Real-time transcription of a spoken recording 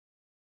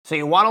So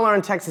you want to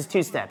learn Texas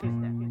two-step.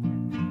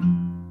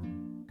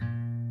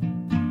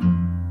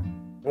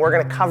 We're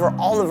going to cover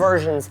all the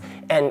versions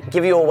and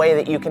give you a way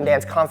that you can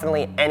dance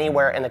confidently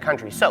anywhere in the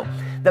country. So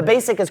the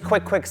basic is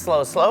quick, quick,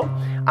 slow, slow.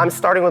 I'm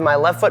starting with my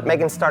left foot,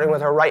 Megan's starting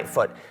with her right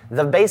foot.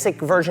 The basic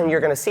version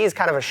you're going to see is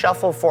kind of a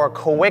shuffle for a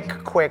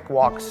quick, quick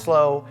walk,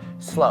 slow,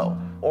 slow.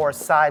 Or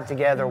side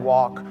together,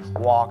 walk,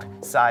 walk,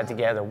 side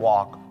together,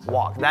 walk,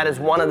 walk. That is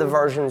one of the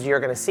versions you're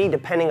going to see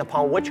depending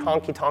upon which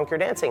honky-tonk you're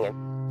dancing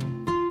in.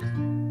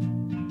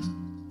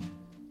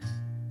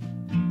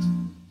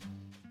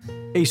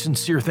 A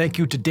sincere thank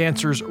you to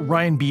dancers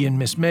Ryan B. and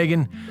Miss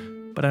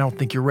Megan, but I don't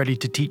think you're ready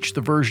to teach the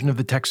version of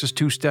the Texas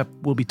two-step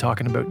we'll be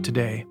talking about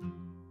today.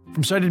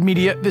 From Cited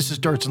Media, this is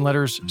Darts and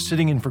Letters.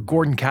 Sitting in for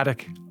Gordon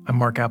Caddick, I'm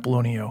Mark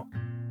Apollonio.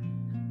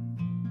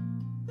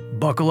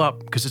 Buckle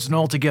up, because it's an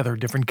altogether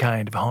different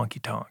kind of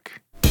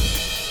honky-tonk.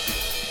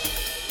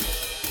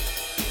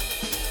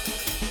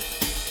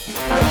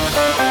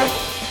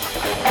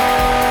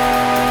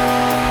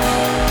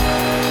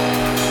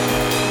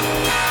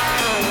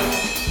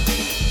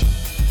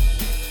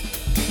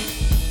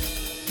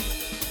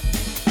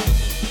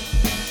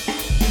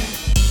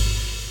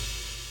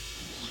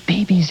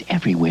 Babies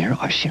everywhere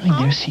are sharing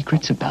their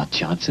secrets about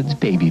Johnson's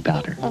baby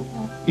powder.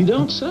 You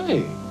don't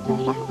say.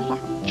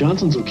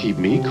 Johnson's will keep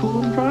me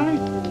cool and dry.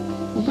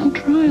 Well, then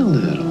try a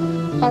little.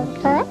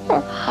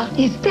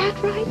 Is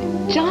that right?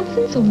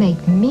 Johnson's will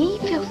make me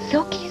feel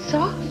silky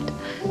soft.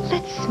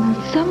 Let's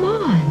smooth some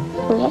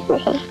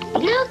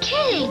on. No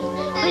kidding.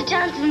 Will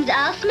Johnson's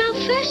all smell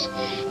fresh?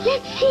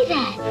 Let's see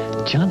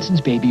that.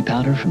 Johnson's baby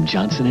powder from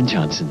Johnson &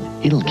 Johnson.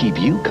 It'll keep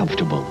you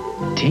comfortable.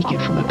 Take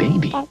it from a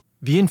baby.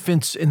 The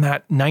infants in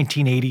that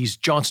 1980s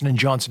Johnson &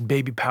 Johnson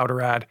baby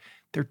powder ad,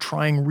 they're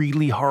trying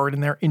really hard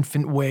in their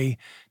infant way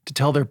to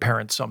tell their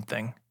parents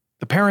something.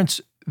 The parents,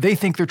 they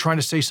think they're trying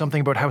to say something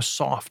about how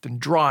soft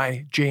and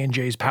dry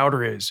J&J's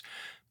powder is.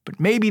 But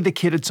maybe the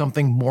kid had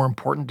something more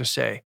important to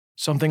say.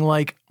 Something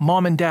like,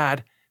 Mom and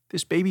Dad,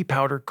 this baby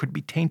powder could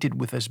be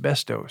tainted with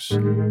asbestos.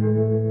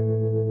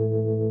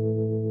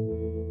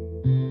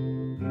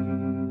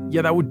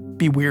 Yeah, that would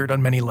be weird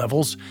on many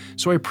levels,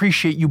 so I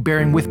appreciate you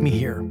bearing with me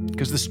here,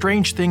 because the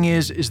strange thing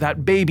is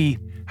that baby,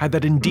 had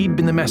that indeed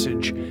been the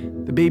message,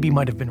 the baby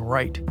might have been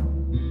right.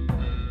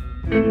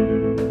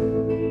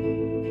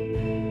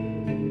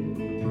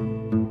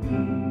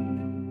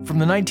 From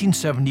the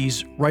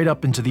 1970s right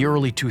up into the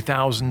early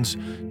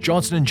 2000s,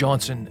 Johnson &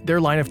 Johnson, their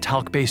line of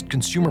talc-based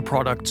consumer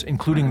products,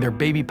 including their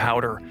baby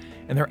powder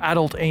and their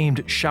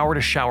adult-aimed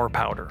shower-to-shower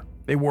powder,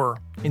 they were,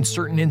 in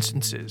certain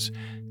instances,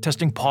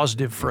 testing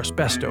positive for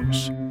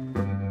asbestos.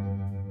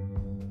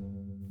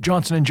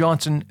 Johnson &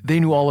 Johnson, they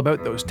knew all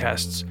about those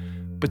tests,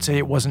 but say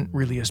it wasn't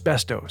really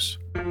asbestos.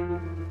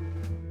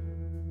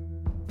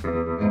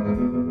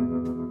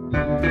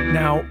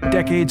 Now,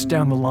 decades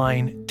down the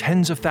line,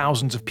 tens of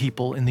thousands of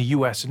people in the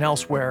US and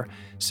elsewhere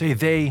say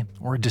they,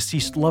 or a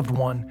deceased loved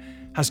one,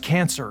 has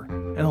cancer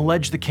and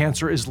allege the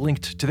cancer is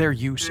linked to their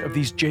use of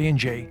these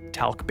J&J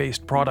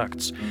talc-based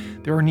products.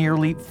 There are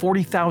nearly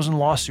 40,000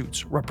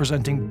 lawsuits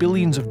representing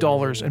billions of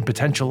dollars in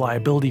potential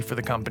liability for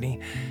the company.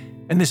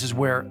 And this is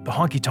where the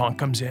honky-tonk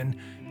comes in.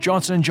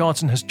 Johnson &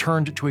 Johnson has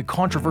turned to a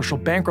controversial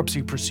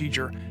bankruptcy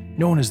procedure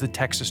known as the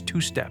Texas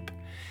two-step.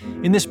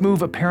 In this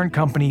move, a parent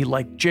company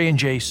like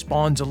J&J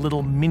spawns a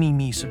little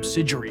mini-me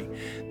subsidiary.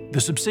 The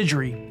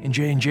subsidiary, in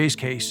J&J's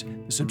case,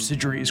 the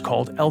subsidiary is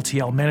called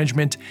LTL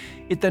Management.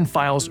 It then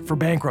files for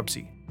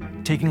bankruptcy,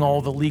 taking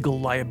all the legal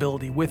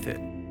liability with it.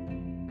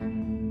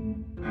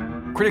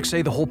 Critics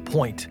say the whole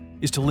point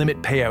is to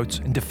limit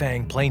payouts and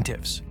defang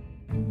plaintiffs.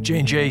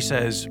 J&J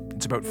says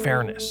it's about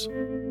fairness.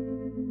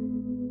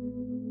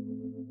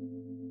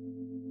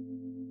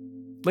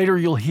 Later,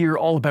 you'll hear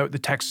all about the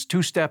Texas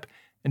two-step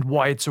and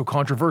why it's so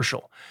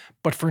controversial.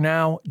 But for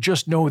now,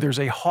 just know there's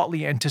a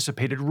hotly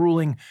anticipated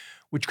ruling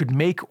which could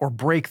make or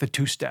break the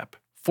two-step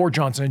for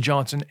Johnson &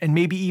 Johnson and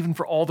maybe even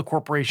for all the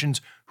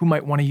corporations who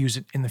might want to use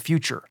it in the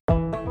future.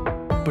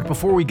 But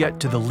before we get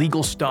to the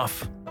legal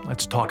stuff,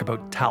 let's talk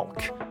about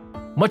talc.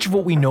 Much of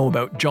what we know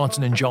about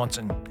Johnson &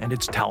 Johnson and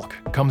its talc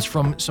comes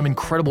from some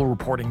incredible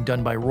reporting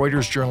done by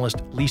Reuters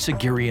journalist Lisa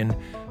Girian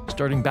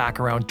starting back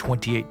around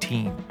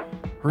 2018.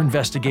 Her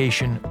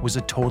investigation was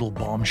a total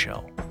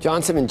bombshell.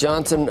 Johnson &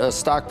 Johnson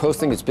stock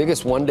posting its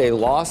biggest one-day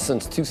loss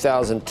since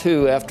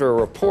 2002 after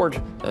a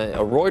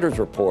Reuters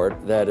report,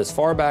 that as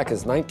far back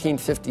as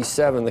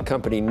 1957, the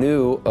company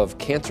knew of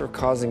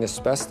cancer-causing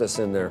asbestos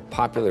in their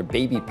popular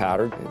baby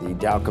powder. The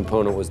Dow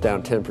component was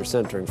down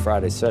 10% during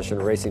Friday's session,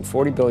 erasing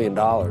 $40 billion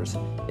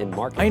in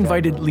market I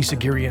invited Lisa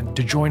Girian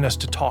to join us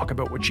to talk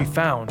about what she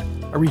found.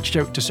 I reached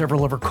out to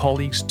several of her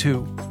colleagues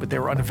too, but they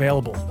were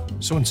unavailable.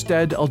 So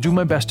instead, I'll do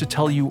my best to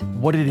tell you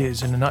what it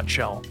is in a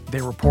nutshell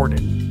they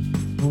reported.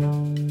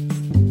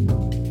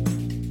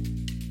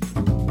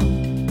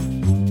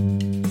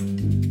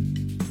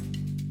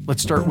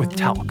 Let's start with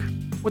talc.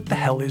 What the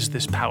hell is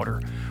this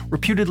powder?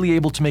 Reputedly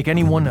able to make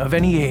anyone of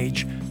any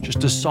age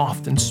just as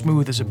soft and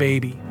smooth as a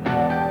baby.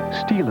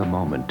 Steal a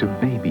moment to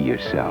baby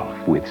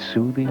yourself with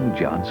soothing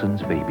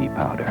Johnson's baby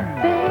powder.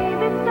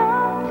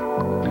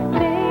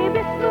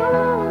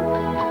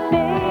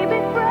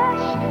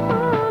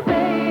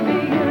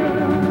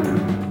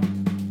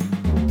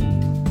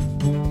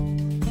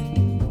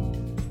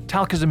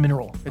 Talc is a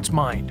mineral. It's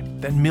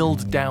mined, then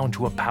milled down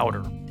to a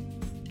powder.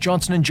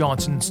 Johnson &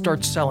 Johnson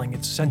starts selling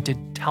its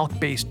scented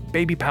talc-based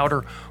baby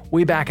powder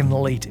way back in the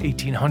late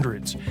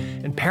 1800s,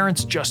 and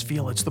parents just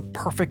feel it's the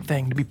perfect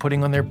thing to be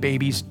putting on their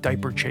babies'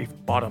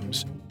 diaper-chafed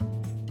bottoms.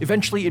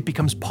 Eventually, it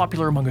becomes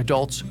popular among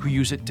adults who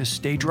use it to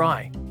stay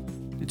dry.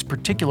 It's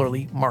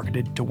particularly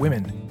marketed to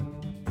women.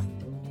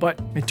 But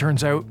it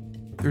turns out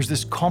there's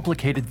this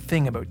complicated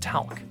thing about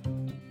talc.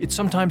 It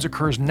sometimes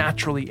occurs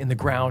naturally in the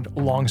ground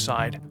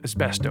alongside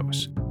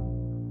asbestos.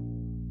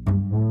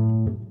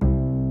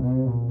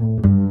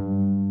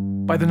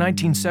 By the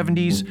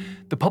 1970s,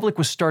 the public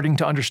was starting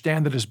to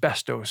understand that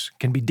asbestos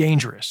can be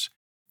dangerous.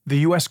 The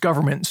US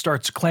government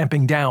starts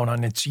clamping down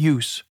on its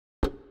use.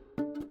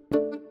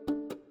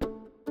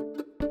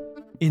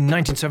 In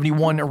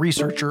 1971, a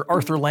researcher,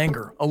 Arthur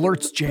Langer,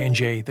 alerts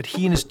J&J that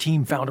he and his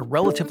team found a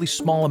relatively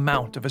small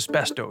amount of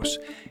asbestos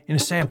in a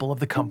sample of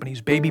the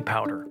company's baby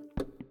powder.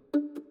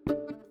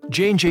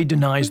 J&J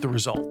denies the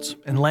results,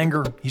 and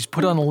Langer, he's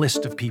put on a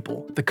list of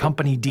people the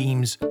company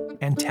deems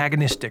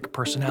antagonistic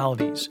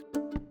personalities.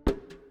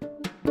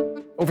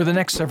 Over the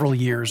next several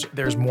years,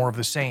 there's more of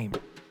the same.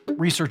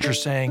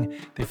 Researchers saying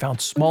they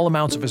found small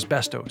amounts of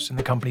asbestos in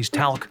the company's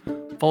talc,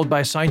 followed by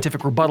a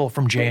scientific rebuttal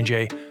from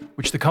J&J,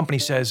 which the company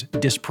says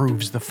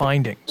disproves the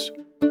findings.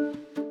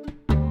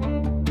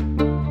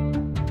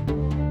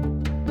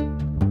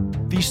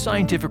 These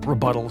scientific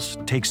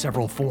rebuttals take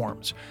several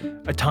forms.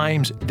 At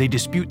times, they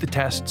dispute the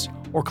tests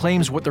or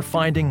claims what they're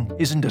finding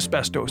isn't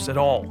asbestos at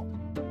all.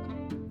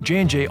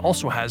 J&J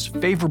also has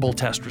favorable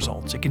test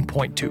results it can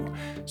point to,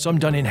 some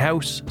done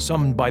in-house,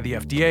 some by the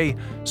FDA,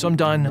 some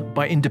done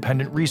by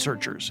independent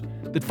researchers,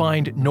 that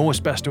find no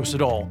asbestos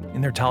at all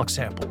in their talc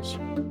samples.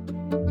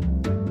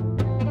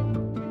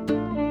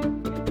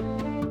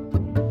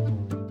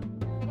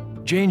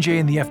 J&J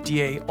and the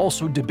FDA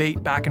also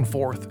debate back and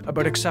forth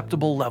about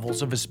acceptable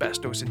levels of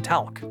asbestos in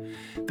talc.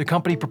 The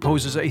company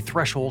proposes a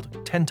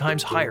threshold 10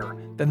 times higher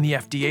than the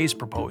FDA's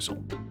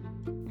proposal.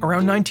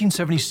 Around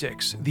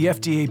 1976, the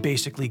FDA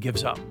basically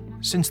gives up.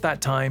 Since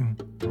that time,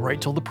 right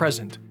till the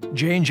present,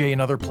 J&J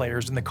and other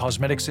players in the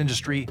cosmetics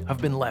industry have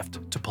been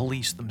left to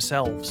police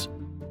themselves.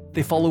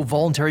 They follow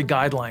voluntary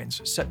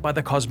guidelines set by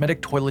the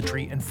Cosmetic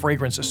Toiletry and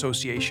Fragrance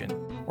Association,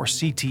 or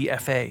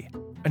CTFA,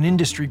 an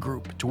industry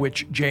group to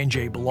which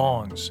J&J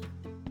belongs.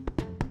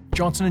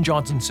 Johnson &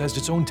 Johnson says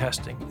its own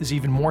testing is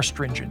even more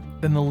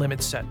stringent than the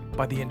limits set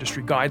by the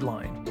industry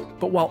guideline.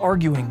 But while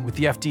arguing with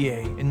the FDA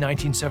in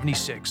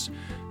 1976,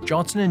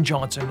 Johnson &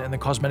 Johnson and the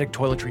Cosmetic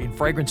Toiletry and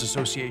Fragrance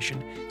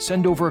Association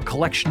send over a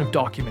collection of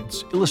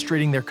documents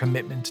illustrating their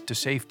commitment to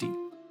safety.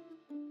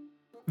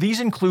 These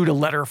include a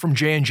letter from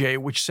J&J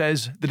which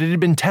says that it had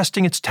been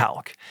testing its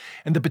talc,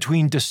 and that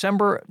between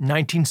December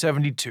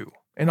 1972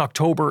 and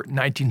October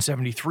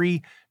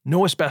 1973,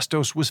 no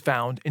asbestos was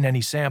found in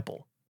any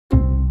sample.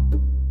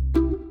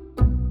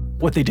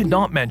 What they did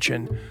not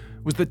mention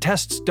was that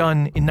tests done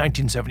in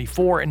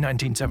 1974 and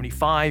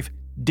 1975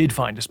 did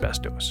find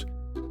asbestos.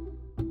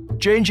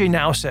 J&J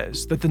now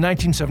says that the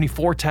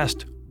 1974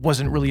 test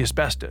wasn't really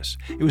asbestos,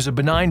 it was a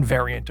benign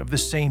variant of the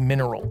same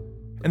mineral.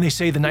 And they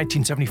say the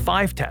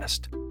 1975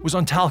 test was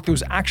on talc that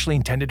was actually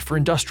intended for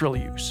industrial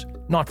use,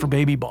 not for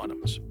baby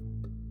bottoms.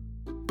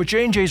 But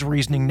J&J's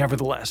reasoning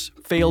nevertheless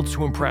failed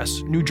to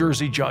impress New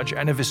Jersey Judge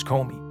Anna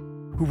Viscomi,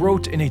 who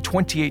wrote in a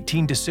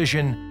 2018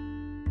 decision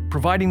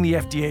providing the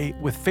FDA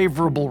with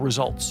favorable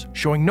results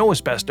showing no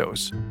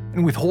asbestos,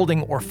 and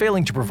withholding or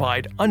failing to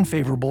provide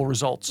unfavorable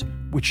results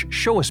which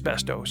show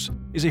asbestos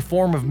is a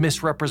form of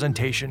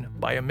misrepresentation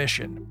by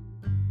omission.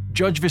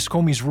 Judge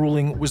Viscomi's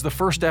ruling was the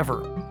first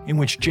ever in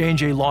which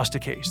J&J lost a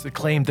case that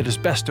claimed that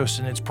asbestos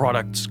in its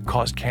products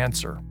caused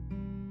cancer.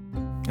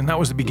 And that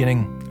was the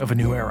beginning of a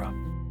new era.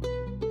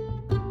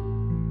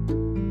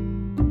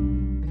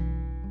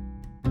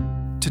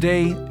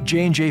 Today,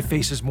 J&J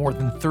faces more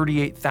than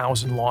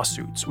 38,000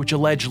 lawsuits which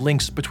allege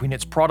links between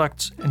its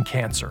products and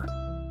cancer.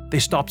 They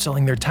stopped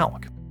selling their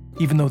talc,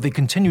 even though they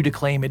continue to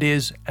claim it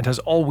is and has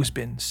always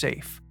been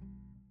safe.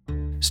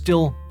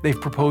 Still, they've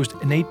proposed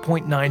an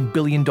 $8.9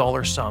 billion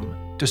sum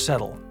to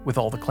settle with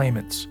all the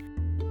claimants.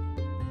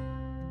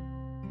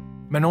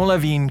 Manon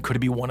Lavigne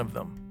could be one of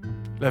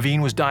them.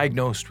 Lavigne was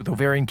diagnosed with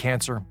ovarian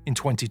cancer in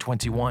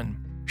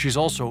 2021. She's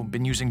also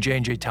been using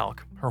J&J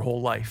talc her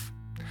whole life.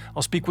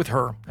 I'll speak with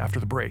her after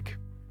the break.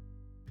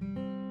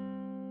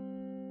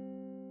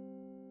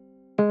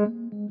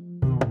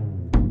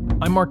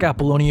 I'm Mark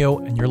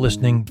Apollonio, and you're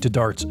listening to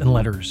Darts and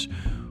Letters.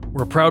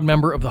 We're a proud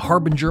member of the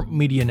Harbinger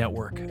Media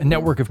Network, a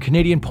network of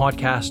Canadian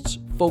podcasts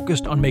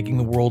focused on making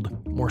the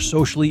world more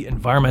socially,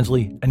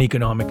 environmentally, and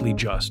economically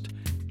just.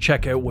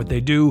 Check out what they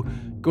do.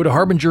 Go to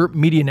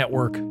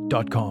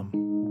harbingermedianetwork.com.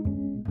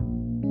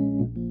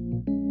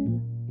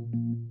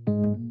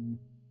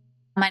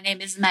 My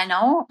name is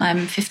Manon.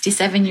 I'm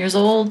 57 years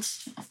old,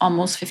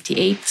 almost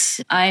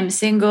 58. I'm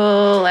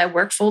single. I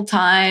work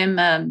full-time.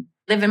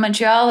 Live in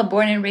Montreal. I'm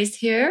born and raised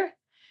here.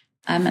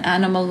 I'm an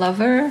animal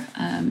lover,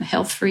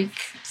 health freak,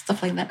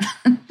 stuff like that.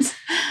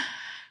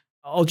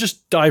 I'll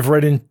just dive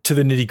right into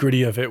the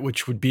nitty-gritty of it,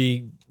 which would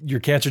be your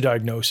cancer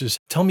diagnosis.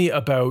 Tell me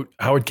about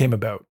how it came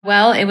about.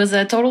 Well, it was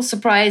a total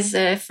surprise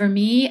for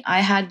me. I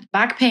had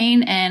back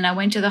pain and I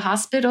went to the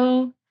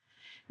hospital.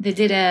 They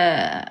did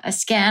a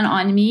scan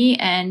on me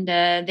and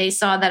they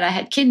saw that I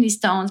had kidney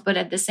stones, but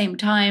at the same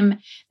time,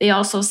 they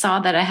also saw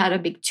that I had a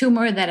big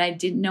tumor that I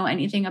didn't know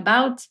anything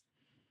about.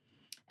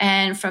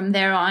 And from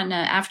there on,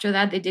 after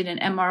that, they did an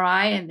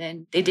MRI and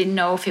then they didn't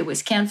know if it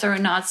was cancer or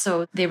not.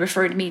 So they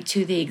referred me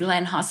to the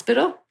Glen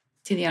Hospital,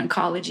 to the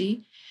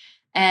oncology.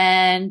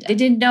 And they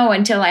didn't know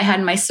until I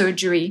had my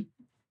surgery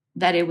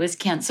that it was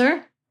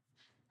cancer.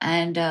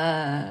 And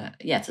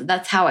so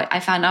that's how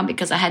I found out,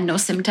 because I had no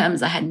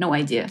symptoms. I had no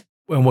idea.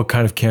 And what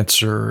kind of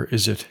cancer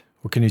is it?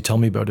 What can you tell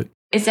me about it?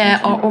 It's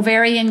an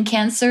ovarian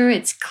cancer.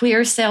 It's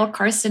clear cell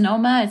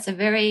carcinoma. It's a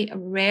very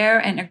rare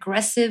and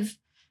aggressive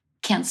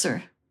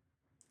cancer.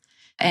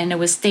 And it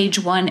was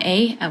stage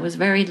 1A. I was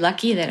very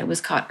lucky that it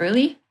was caught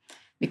early,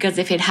 because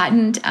if it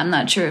hadn't, I'm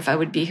not sure if I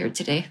would be here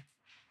today.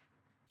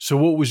 So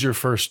what was your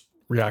first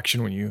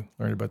reaction when you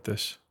learned about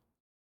this?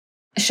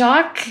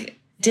 Shock,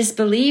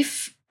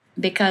 disbelief,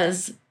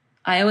 because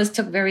I always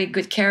took very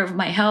good care of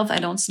my health. I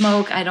don't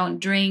smoke. I don't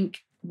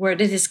drink. Where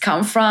did this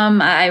come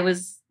from?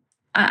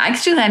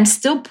 I'm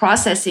still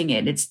processing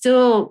it.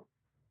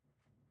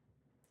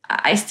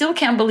 I still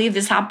can't believe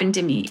this happened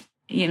to me,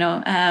 you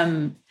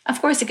know. Of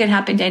course, it could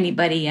happen to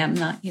anybody. I'm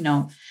not,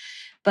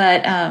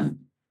 but a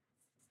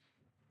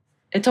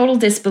total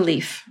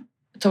disbelief,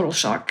 a total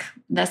shock.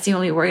 That's the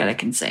only word that I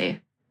can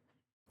say.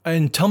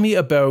 And tell me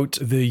about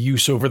the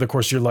use over the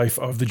course of your life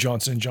of the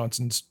Johnson &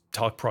 Johnson's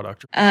talc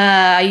product.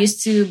 I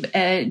used to,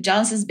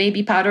 Johnson's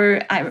baby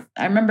powder. I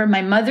remember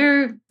my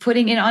mother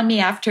putting it on me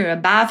after a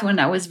bath when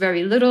I was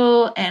very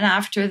little. And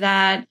after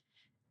that,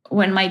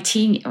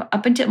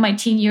 up until my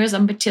teen years,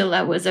 up until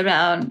I was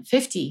around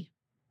 50.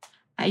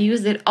 I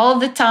used it all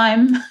the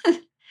time,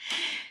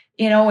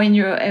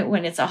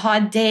 when it's a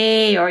hot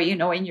day, or,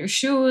 in your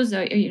shoes,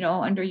 or,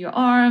 under your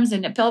arms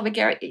and the pelvic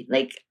area.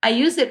 Like, I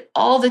use it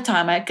all the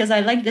time because I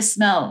like the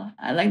smell.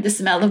 I like the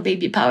smell of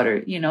baby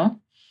powder,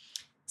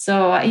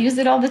 So I use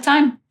it all the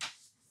time.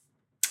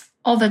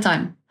 All the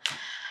time.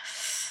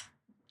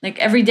 Like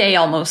every day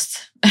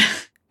almost.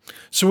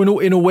 So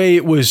in a way,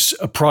 it was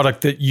a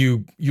product that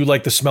you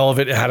like the smell of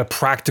it. It had a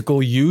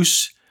practical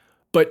use.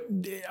 But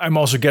I'm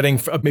also getting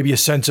maybe a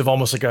sense of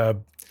almost like a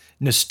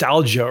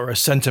nostalgia or a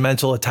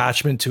sentimental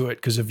attachment to it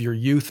because of your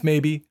youth,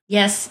 maybe?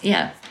 Yes,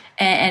 yeah.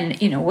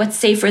 And what's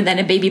safer than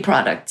a baby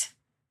product,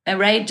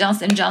 right?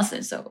 Johnson &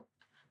 Johnson. So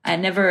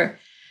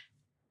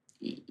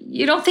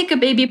you don't think a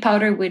baby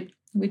powder would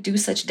do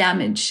such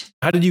damage.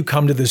 How did you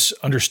come to this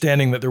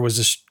understanding that there was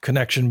this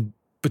connection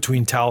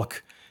between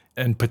talc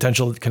and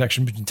potential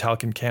connection between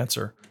talc and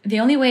cancer? The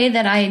only way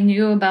that I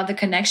knew about the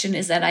connection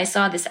is that I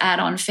saw this ad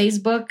on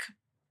Facebook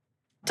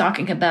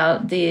talking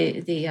about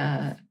the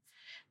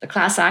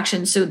class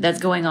action suit that's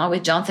going on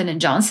with Johnson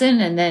 & Johnson.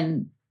 And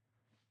then,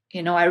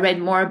 I read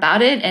more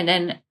about it, and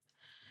then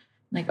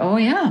like, oh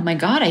yeah, my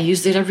God, I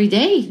used it every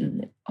day.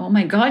 Oh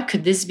my God,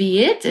 could this be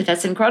it?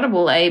 That's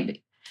incredible.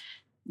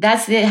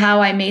 That's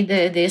how I made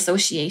the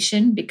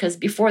association, because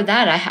before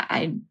that,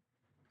 I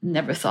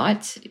never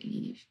thought.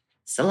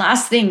 It's the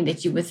last thing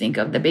that you would think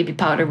of. The baby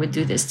powder would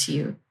do this to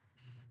you.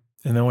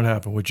 And then what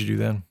happened? What'd you do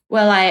then?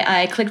 Well,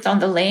 I clicked on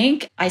the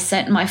link. I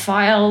sent my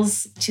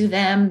files to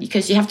them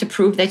because you have to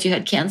prove that you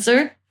had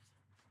cancer.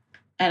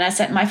 And I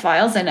sent my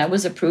files and I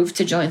was approved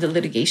to join the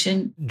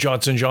litigation.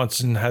 Johnson &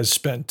 Johnson has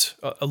spent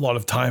a lot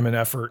of time and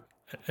effort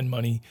and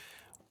money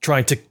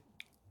trying to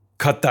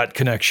cut that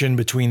connection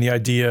between the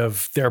idea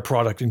of their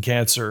product and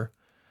cancer.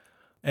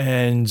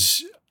 And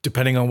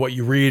depending on what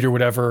you read or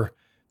whatever,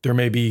 there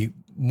may be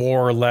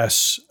more or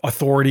less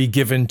authority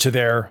given to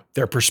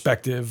their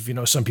perspective.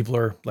 Some people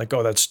are like,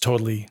 oh, that's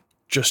totally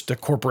just a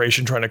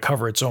corporation trying to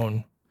cover its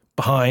own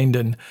behind.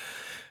 And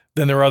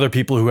then there are other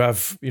people who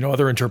have,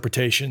 other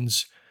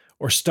interpretations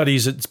or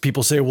studies that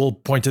people say will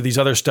point to these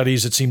other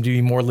studies that seem to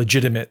be more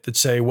legitimate, that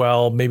say,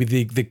 well, maybe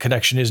the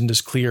connection isn't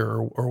as clear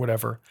or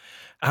whatever.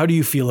 How do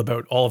you feel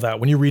about all of that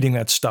when you're reading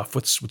that stuff?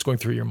 What's going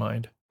through your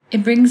mind?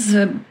 It brings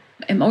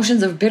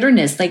emotions of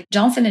bitterness. Like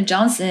Johnson &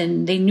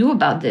 Johnson, they knew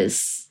about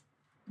this.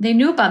 They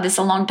knew about this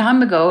a long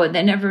time ago.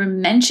 They never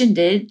mentioned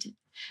it.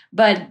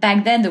 But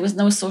back then, there was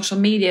no social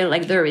media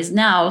like there is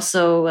now.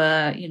 So,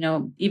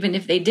 even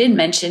if they did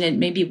mention it,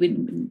 maybe we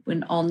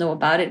wouldn't all know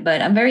about it.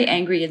 But I'm very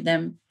angry at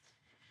them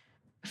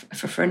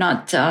for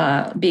not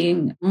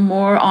being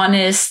more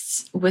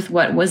honest with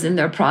what was in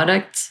their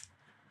product.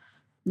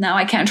 Now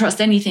I can't trust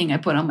anything I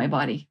put on my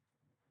body.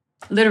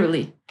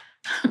 Literally.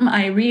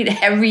 I read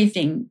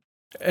everything.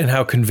 And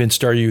how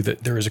convinced are you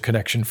that there is a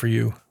connection for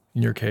you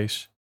in your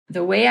case?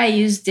 The way I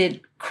used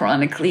it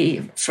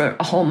chronically for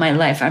a whole my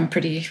life, I'm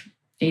pretty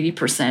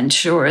 80%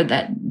 sure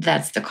that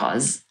that's the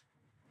cause.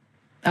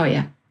 Oh,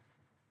 yeah.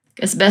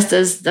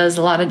 Asbestos does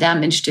a lot of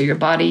damage to your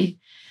body.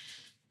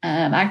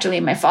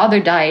 Actually, my father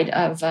died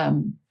of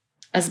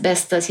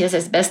asbestos. He has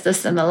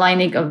asbestos in the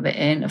lining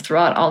and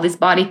throughout all his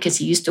body because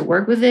he used to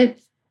work with it.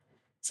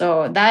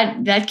 So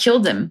that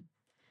killed him.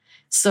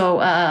 So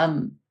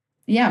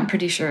yeah, I'm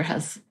pretty sure it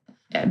has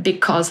a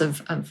big cause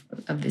of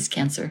this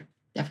cancer.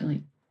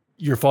 Definitely.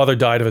 Your father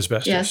died of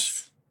asbestos?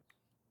 Yes.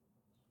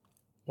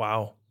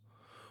 Wow.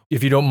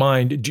 If you don't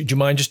mind, do you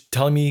mind just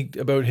telling me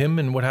about him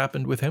and what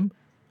happened with him?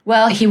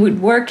 Well, he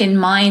would work in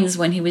mines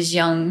when he was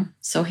young.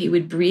 So he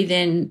would breathe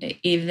in,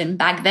 even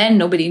back then,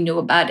 nobody knew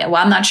about it.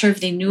 Well, I'm not sure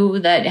if they knew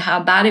that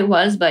how bad it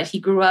was, but he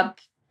grew up.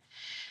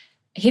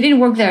 He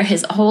didn't work there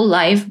his whole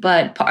life,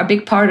 but a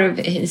big part of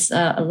his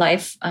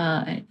life,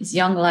 his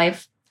young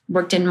life,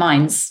 worked in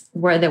mines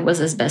where there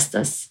was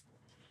asbestos.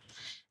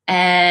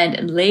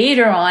 And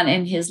later on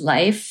in his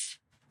life,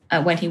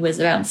 when he was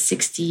around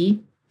 60,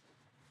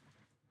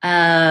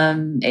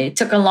 it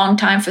took a long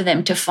time for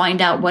them to find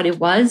out what it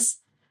was.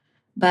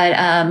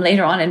 But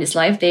later on in his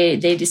life, they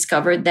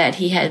discovered that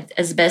he had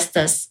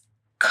asbestos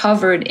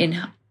covered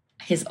in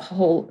his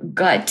whole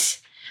gut.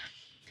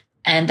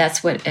 And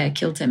that's what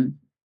killed him.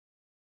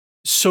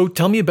 So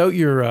tell me about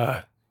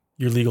your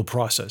legal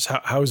process.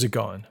 How has it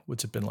gone?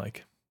 What's it been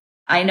like?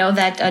 I know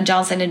that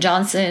Johnson &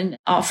 Johnson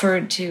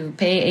offered to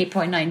pay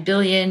 $8.9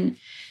 billion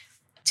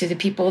to the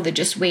people. They're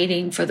just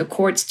waiting for the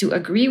courts to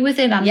agree with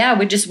it. Yeah,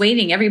 we're just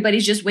waiting.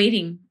 Everybody's just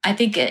waiting. I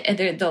think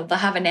they'll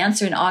have an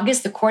answer in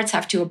August. The courts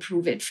have to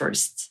approve it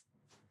first.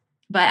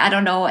 But I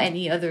don't know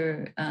any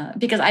other,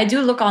 because I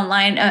do look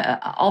online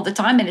all the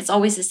time and it's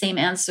always the same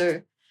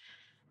answer.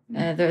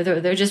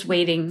 They're just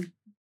waiting.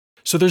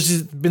 So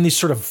there's been these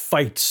sort of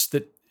fights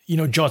that,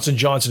 Johnson &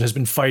 Johnson has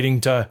been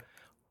fighting to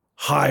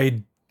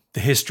hide the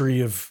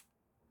history of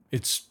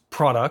its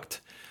product.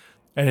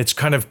 And it's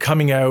kind of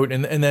coming out.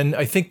 And then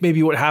I think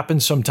maybe what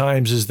happens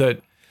sometimes is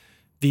that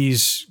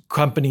these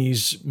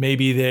companies,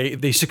 maybe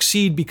they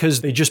succeed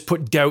because they just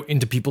put doubt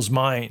into people's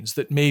minds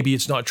that maybe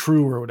it's not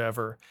true or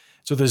whatever.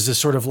 So there's this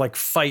sort of like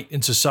fight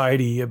in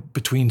society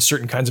between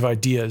certain kinds of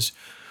ideas.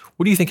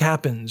 What do you think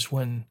happens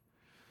when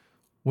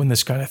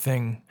this kind of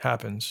thing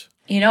happens?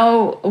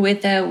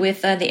 With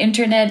the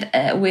internet,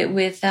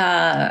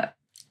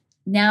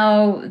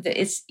 now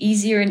it's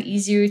easier and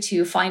easier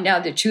to find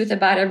out the truth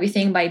about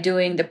everything by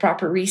doing the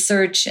proper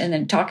research and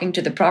then talking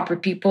to the proper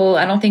people.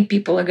 I don't think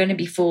people are going to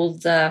be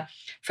fooled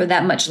for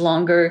that much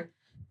longer.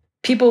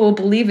 People will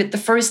believe it the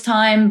first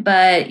time,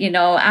 but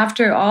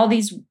after all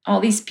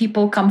these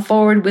people come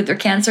forward with their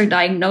cancer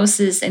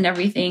diagnosis and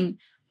everything,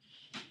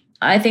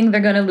 I think they're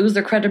going to lose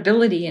their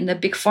credibility. And the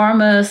big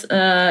pharma,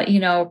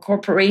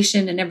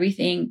 corporation and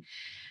everything,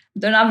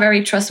 they're not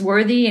very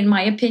trustworthy, in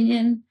my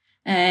opinion.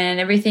 And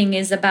everything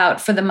is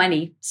about for the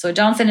money. So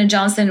Johnson &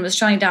 Johnson was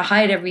trying to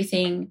hide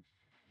everything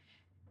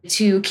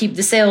to keep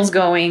the sales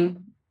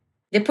going.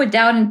 They put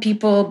doubt in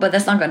people, but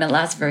that's not going to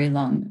last very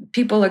long.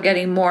 People are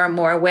getting more and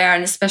more aware,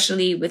 and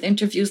especially with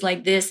interviews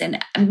like this.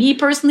 And me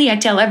personally, I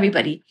tell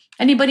everybody,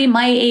 anybody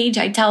my age,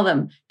 I tell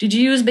them, did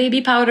you use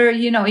baby powder?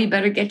 You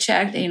better get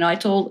checked.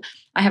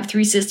 I have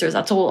 3 sisters.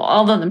 I told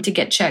all of them to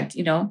get checked,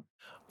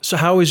 So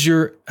how is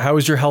your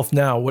health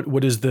now?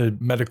 What is the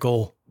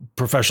medical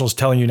professionals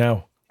telling you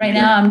now? Right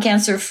now, I'm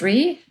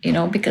cancer-free,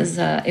 because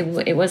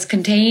it was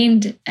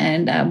contained,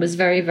 and I was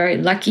very, very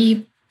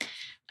lucky.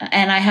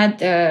 And I had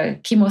the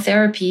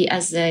chemotherapy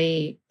as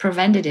a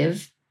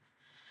preventative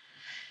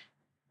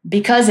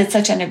because it's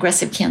such an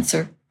aggressive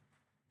cancer.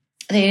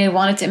 They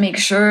wanted to make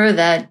sure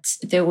that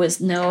there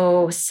was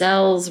no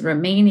cells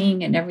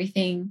remaining and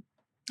everything.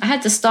 I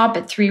had to stop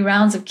at 3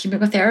 rounds of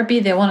chemotherapy.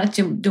 They wanted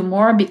to do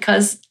more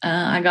because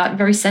I got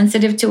very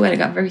sensitive to it. I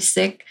got very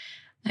sick.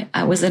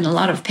 I was in a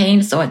lot of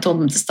pain, so I told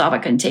them to stop. I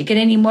couldn't take it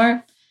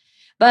anymore.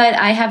 But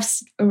I have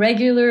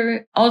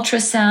regular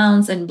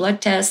ultrasounds and blood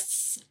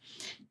tests.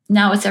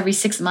 Now it's every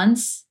 6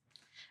 months.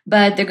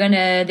 But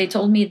they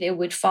told me they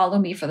would follow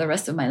me for the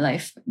rest of my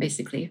life,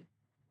 basically.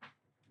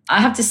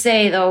 I have to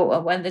say, though,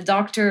 when the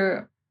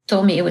doctor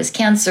told me it was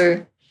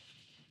cancer,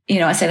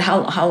 I said,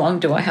 how long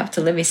do I have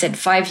to live? He said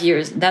 5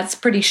 years. That's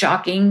pretty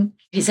shocking.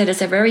 He said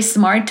it's a very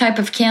smart type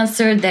of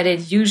cancer that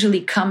it usually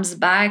comes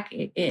back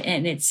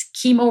and it's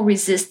chemo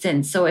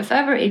resistant. So if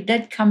ever it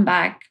did come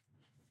back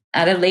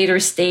at a later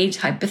stage,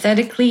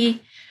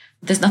 hypothetically,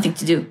 there's nothing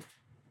to do.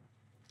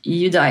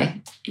 You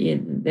die.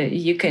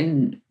 You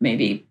can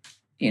maybe,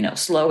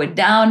 slow it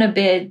down a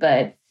bit,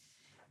 but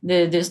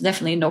there's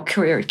definitely no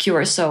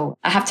cure. So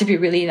I have to be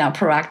really now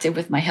proactive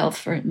with my health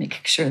for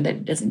making sure that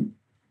it doesn't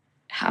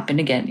happen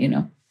again,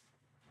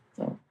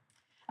 So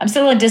I'm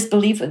still in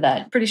disbelief with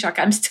that. Pretty shocked.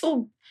 I'm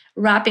still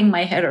wrapping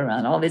my head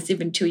around all this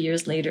even 2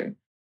 years later.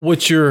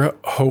 What's your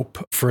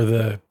hope for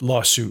the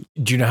lawsuit?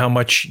 Do you know how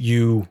much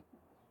you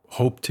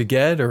hope to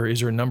get, or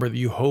is there a number that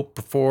you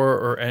hope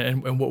for,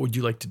 and what would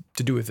you like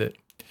to do with it?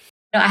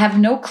 I have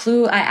no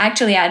clue. I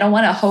don't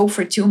want to hope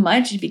for too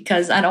much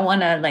because I don't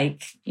want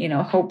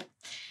to hope.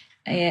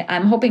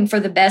 I'm hoping for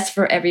the best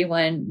for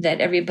everyone,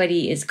 that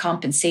everybody is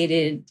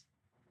compensated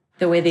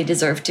the way they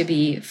deserve to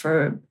be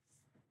for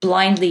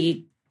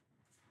blindly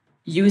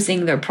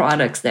using their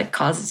products that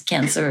causes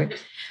cancer.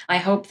 I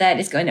hope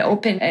that it's going to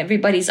open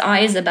everybody's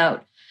eyes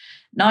about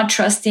not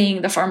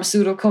trusting the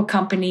pharmaceutical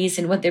companies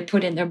and what they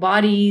put in their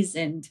bodies,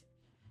 and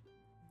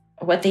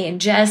what they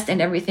ingest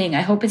and everything.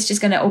 I hope it's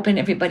just going to open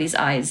everybody's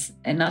eyes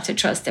and not to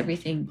trust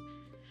everything.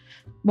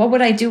 What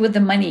would I do with the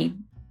money?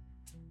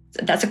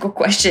 That's a good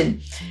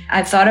question.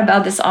 I've thought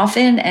about this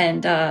often,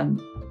 and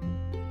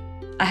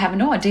I have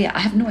no idea.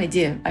 I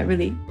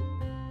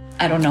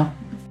don't know.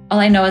 All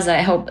I know is that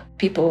I hope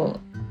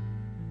people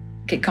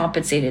get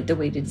compensated the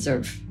way they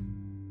deserve.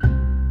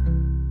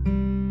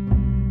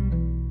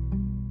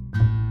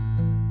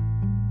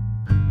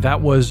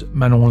 That was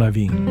Manon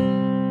Lavigne.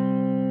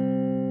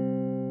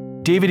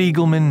 David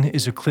Eagleman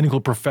is a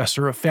clinical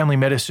professor of family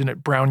medicine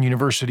at Brown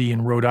University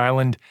in Rhode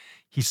Island.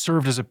 He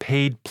served as a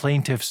paid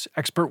plaintiff's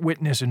expert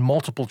witness in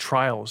multiple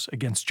trials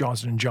against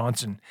Johnson &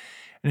 Johnson.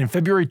 And in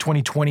February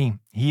 2020,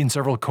 he and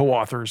several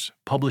co-authors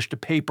published a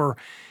paper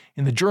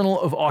in the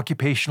Journal of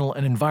Occupational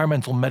and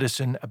Environmental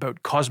Medicine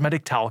about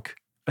cosmetic talc,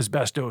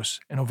 asbestos,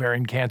 and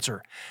ovarian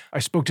cancer. I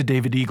spoke to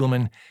David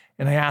Eagleman,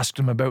 and I asked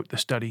him about the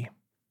study.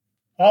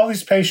 All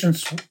these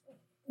patients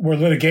were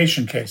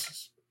litigation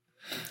cases,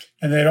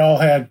 and they'd all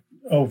had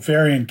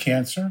ovarian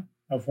cancer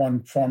of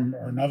one form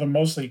or another,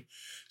 mostly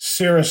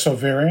serous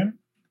ovarian.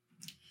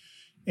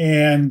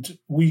 And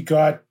we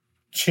got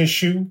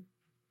tissue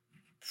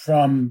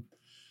from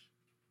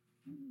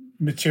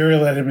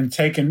material that had been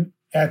taken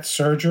at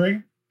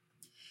surgery.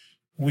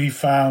 We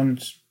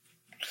found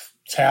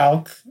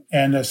talc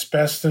and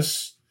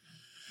asbestos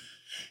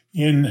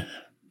in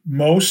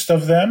most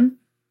of them.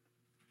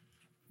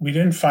 We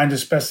didn't find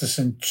asbestos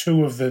in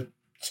 2 of the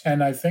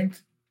 10, I think,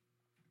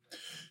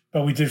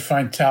 but we did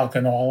find talc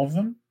in all of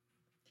them.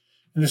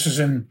 And this is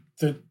in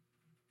the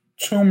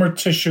tumor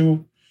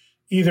tissue,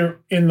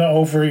 either in the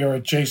ovary or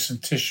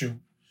adjacent tissue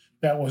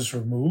that was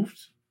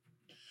removed.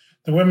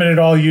 The women had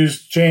all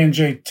used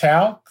J&J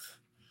talc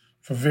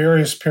for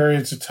various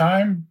periods of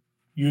time,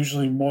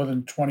 usually more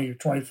than 20 or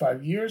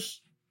 25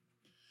 years.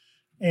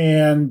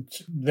 And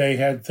they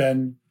had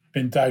then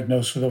been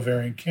diagnosed with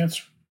ovarian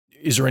cancer.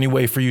 Is there any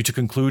way for you to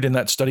conclude in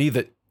that study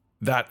that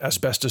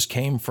asbestos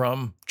came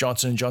from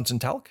Johnson & Johnson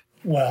talc?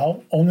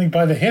 Well, only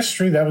by the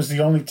history. That was the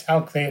only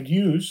talc they had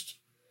used.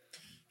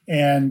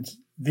 And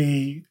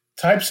the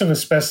types of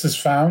asbestos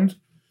found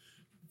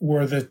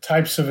were the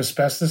types of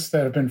asbestos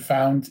that have been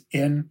found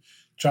in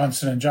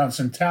Johnson &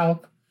 Johnson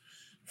talc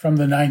from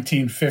the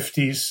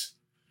 1950s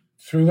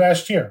through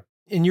last year.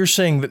 And you're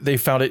saying that they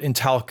found it in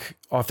talc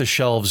off the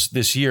shelves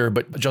this year,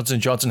 but Johnson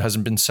 & Johnson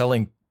hasn't been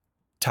selling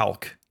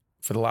talc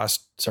for the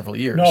last several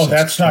years. No,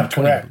 that's not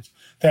correct.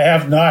 They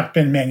have not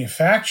been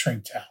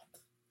manufacturing talc.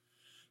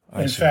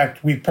 In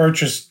fact, we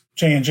purchased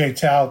J&J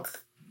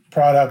talc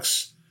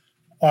products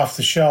off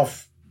the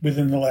shelf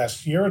within the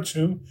last year or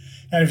 2.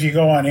 And if you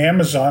go on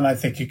Amazon, I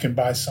think you can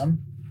buy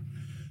some.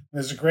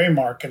 There's a gray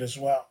market as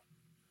well.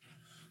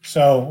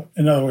 So,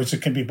 in other words,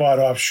 it can be bought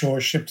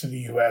offshore, shipped to the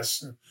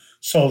U.S., and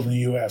sold in the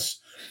U.S.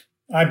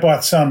 I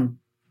bought some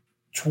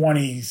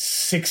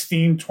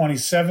 2016,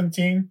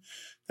 2017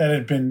 that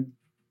had been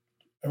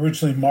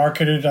originally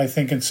marketed, I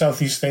think, in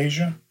Southeast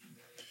Asia,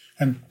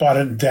 and bought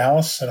it in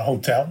Dallas at a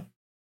hotel.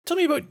 Tell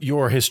me about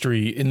your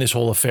history in this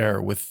whole affair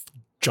with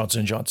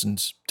Johnson &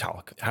 Johnson's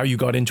talc, how you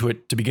got into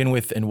it to begin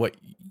with, and what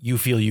you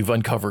feel you've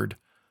uncovered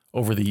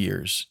over the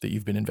years that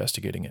you've been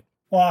investigating it.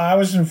 Well, I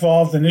was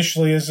involved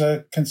initially as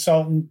a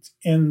consultant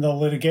in the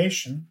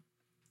litigation.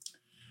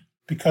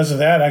 Because of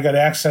that, I got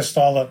access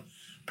to all the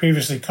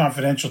previously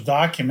confidential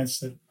documents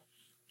that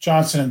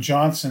Johnson &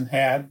 Johnson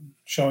had,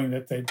 showing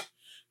that they'd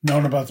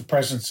known about the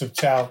presence of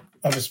talc,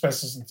 of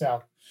asbestos and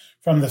talc,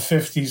 from the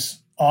 50s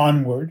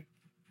onward,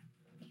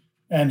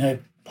 and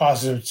had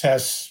positive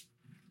tests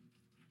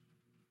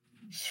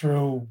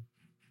through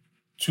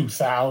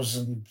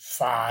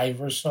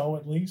 2005 or so,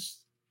 at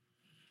least,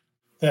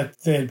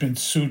 that they had been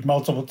sued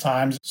multiple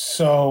times.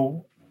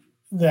 So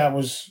that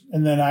was,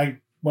 and then I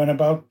went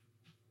about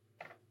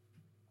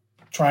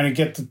trying to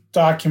get the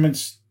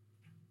documents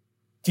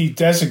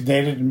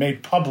de-designated and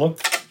made public,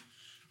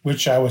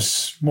 which I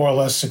was more or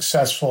less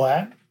successful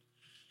at.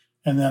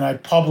 And then I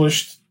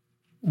published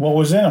what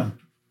was in them.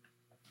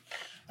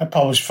 I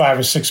published 5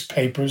 or 6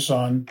 papers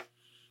on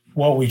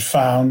what we'd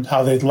found,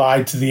 how they'd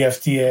lied to the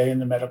FDA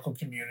and the medical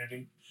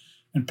community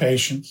and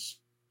patients.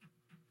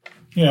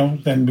 You know,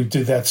 then we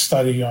did that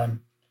study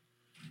on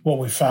what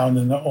we found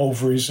in the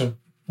ovaries of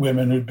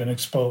women who'd been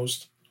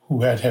exposed,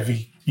 who had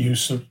heavy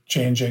use of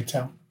J&J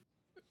talc.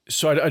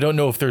 So I don't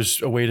know if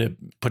there's a way to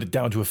put it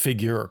down to a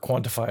figure or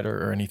quantify it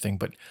or anything,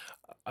 but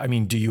I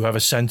mean, do you have a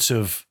sense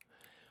of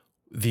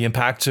the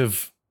impact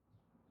of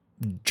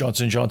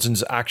Johnson &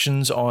 Johnson's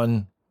actions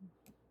on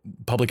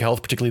public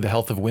health, particularly the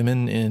health of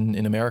women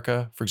in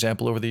America, for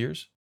example, over the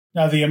years?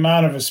 Now, the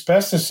amount of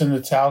asbestos in the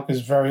talc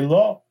is very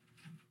low.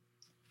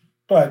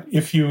 But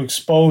if you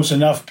expose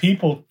enough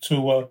people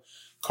to a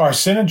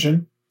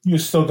carcinogen, you're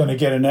still going to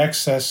get an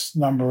excess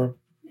number of,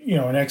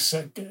 an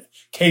excess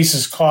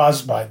cases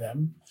caused by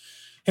them.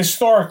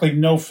 Historically,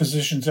 no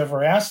physicians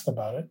ever asked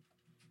about it,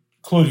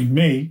 including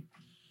me,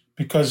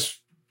 because,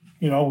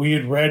 we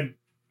had read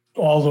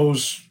all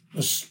those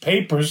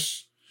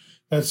papers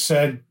that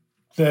said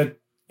that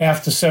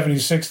after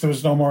 76, there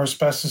was no more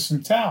asbestos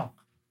in talc.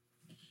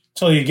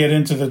 Until you get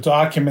into the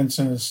documents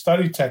and the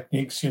study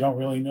techniques, you don't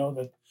really know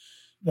that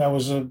that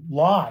was a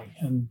lie.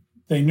 And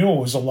they knew it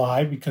was a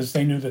lie because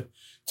they knew the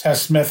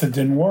test method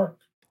didn't work.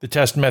 The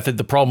test method,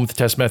 the problem with the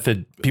test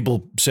method,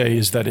 people say,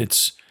 is that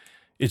it's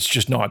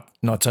just not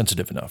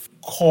sensitive enough.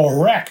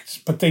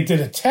 Correct. But they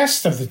did a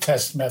test of the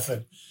test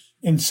method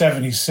in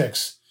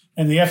 76,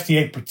 and the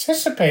FDA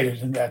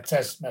participated in that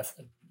test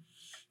method.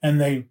 And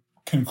they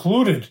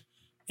concluded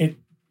it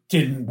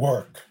didn't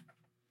work.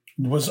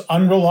 It was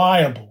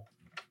unreliable.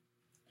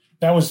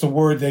 That was the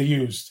word they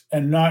used,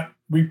 and not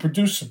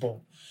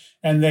reproducible.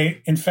 And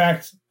they, in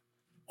fact,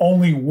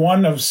 only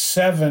one of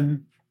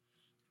 7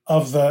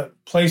 of the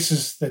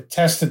places that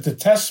tested the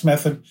test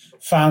method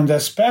found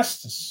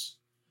asbestos.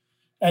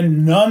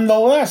 And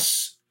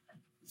nonetheless,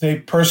 they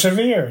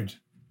persevered.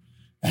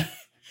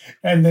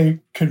 And they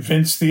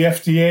convinced the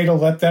FDA to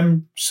let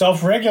them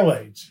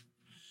self-regulate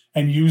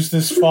and use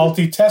this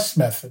faulty test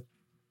method.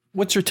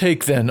 What's your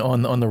take then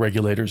on the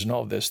regulators and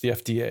all of this, the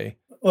FDA?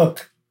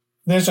 Look,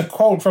 there's a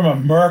quote from a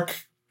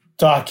Merck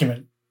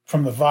document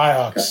from the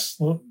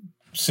Vioxx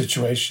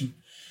situation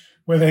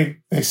where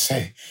they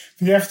say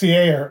the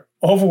FDA are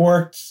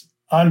overworked,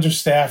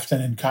 understaffed,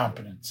 and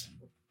incompetent.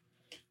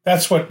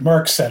 That's what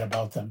Merck said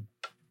about them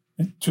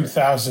in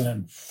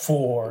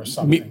 2004 or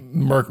something.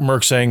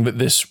 Merck saying that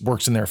this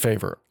works in their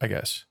favor, I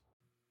guess.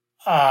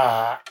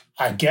 I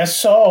guess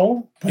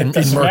so. But In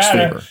Merck's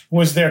favor.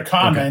 Was their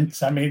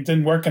comment. Okay. I mean, it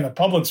didn't work in the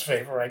public's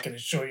favor, I can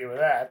assure you of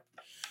that.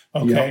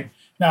 Okay. Yep.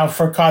 Now,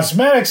 for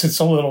cosmetics, it's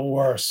a little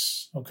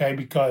worse, okay,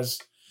 because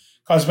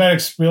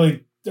cosmetics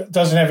really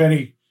doesn't have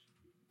any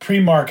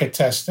pre-market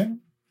testing.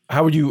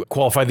 How would you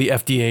qualify the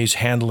FDA's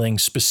handling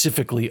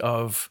specifically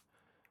of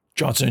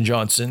Johnson &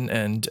 Johnson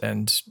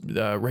and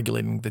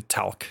regulating the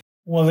talc?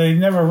 Well, they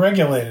never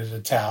regulated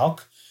the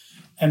talc.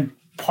 And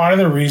part of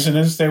the reason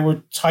is they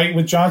were tight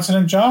with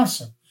Johnson &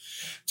 Johnson.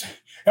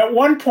 At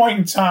one point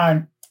in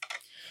time,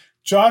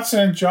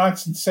 Johnson &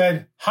 Johnson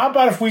said, how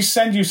about if we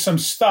send you some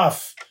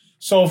stuff?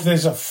 So if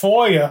there's a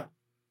FOIA,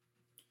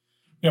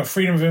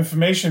 Freedom of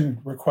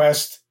Information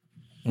request,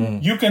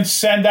 you can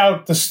send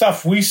out the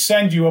stuff we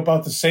send you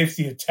about the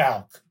safety of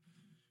talc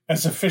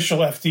as official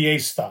FDA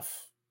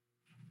stuff.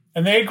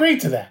 And they agreed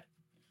to that.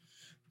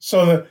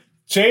 So the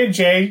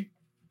J&J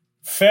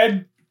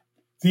fed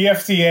the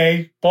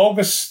FDA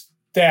bogus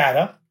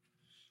data,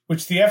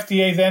 which the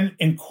FDA then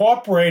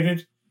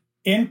incorporated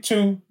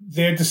into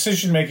their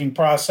decision-making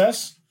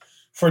process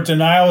for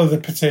denial of the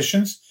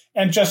petitions.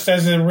 And just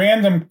as a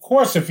random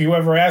course, if you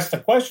ever asked a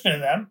question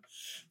of them,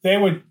 they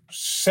would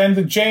send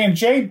the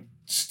J&J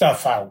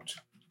stuff out.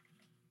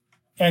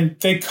 And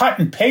they cut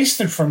and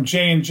pasted from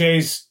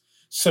J&J's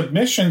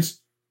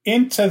submissions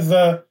into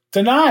the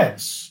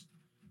denials.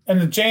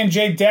 And the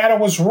J&J data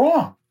was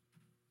wrong.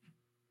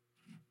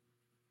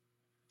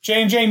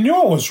 J&J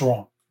knew it was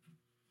wrong.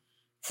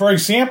 For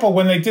example,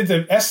 when they did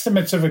the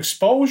estimates of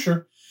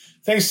exposure,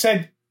 they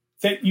said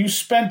that you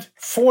spent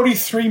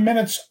 43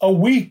 minutes a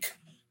week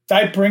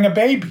diapering a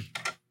baby,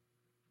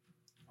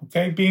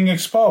 being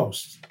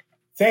exposed.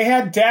 They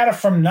had data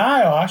from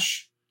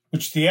NIOSH,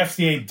 which the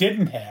FDA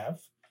didn't have,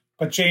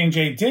 but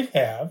J&J did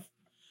have,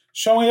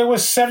 showing it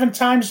was 7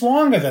 times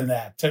longer than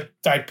that to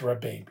diaper a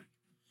baby.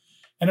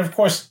 And of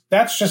course,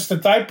 that's just the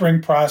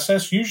diapering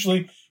process.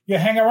 Usually you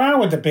hang around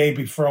with the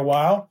baby for a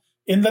while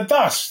in the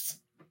dust.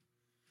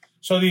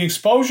 So the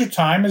exposure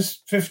time is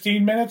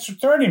 15 minutes or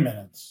 30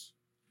 minutes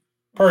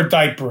per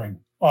diapering,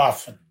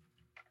 often.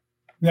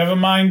 Never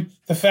mind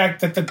the fact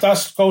that the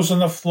dust goes on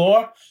the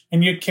floor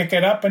and you kick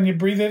it up and you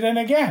breathe it in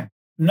again.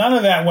 None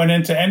of that went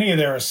into any of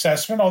their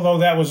assessment, although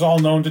that was all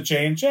known to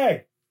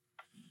J&J.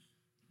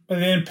 But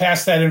they didn't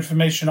pass that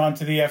information on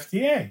to the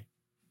FDA.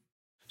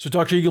 So,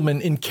 Dr.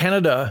 Eagleman, in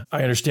Canada,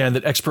 I understand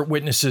that expert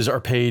witnesses are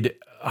paid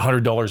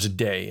 $100 a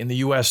day. In the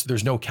US,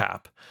 there's no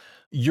cap.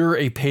 You're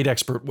a paid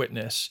expert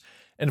witness.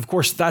 And of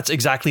course, that's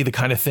exactly the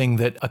kind of thing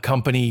that a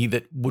company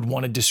that would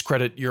want to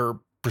discredit your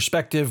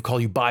perspective, call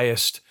you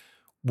biased,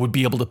 would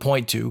be able to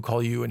point to,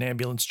 call you an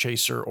ambulance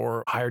chaser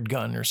or hired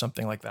gun or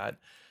something like that.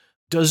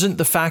 Doesn't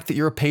the fact that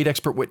you're a paid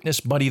expert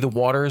witness muddy the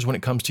waters when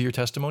it comes to your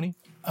testimony?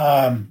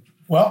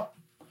 Well,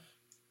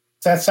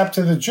 that's up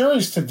to the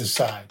juries to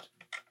decide.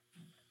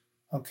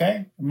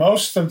 Okay?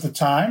 Most of the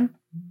time,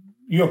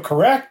 you're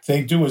correct.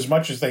 They do as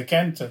much as they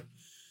can to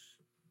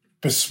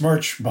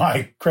besmirch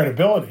my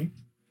credibility.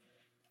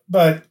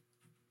 But,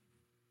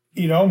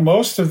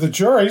 most of the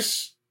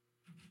juries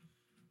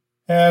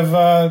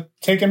have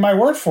taken my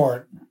word for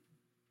it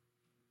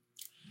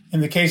in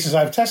the cases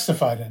I've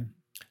testified in.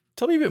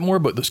 Tell me a bit more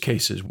about those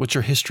cases. What's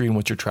your history and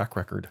what's your track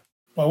record?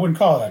 Well, I wouldn't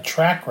call it a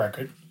track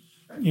record.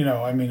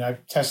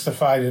 I've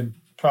testified in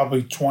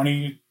probably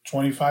 20,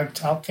 25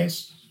 talc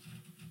cases.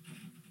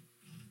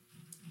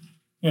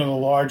 The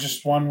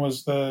largest one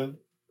was the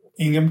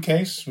Ingham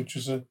case, which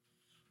was a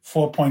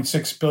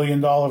 $4.6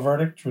 billion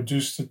verdict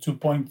reduced to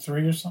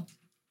 2.3 or something.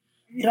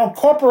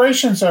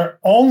 Corporations are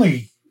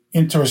only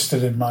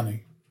interested in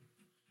money.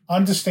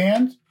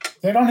 Understand?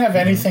 They don't have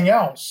anything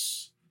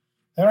else.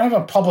 They don't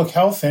have a public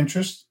health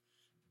interest.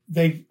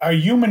 they are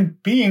human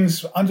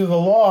beings under the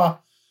law,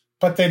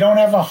 but they don't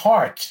have a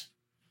heart.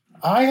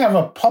 I have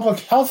a public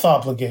health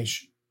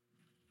obligation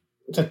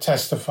to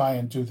testify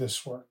and do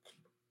this work.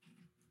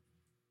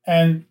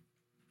 And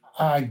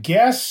I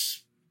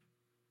guess,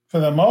 for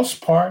the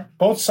most part,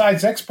 both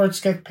sides' experts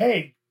get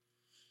paid.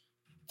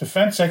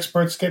 Defense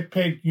experts get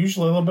paid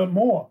usually a little bit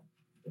more.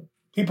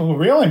 People who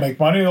really make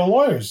money are the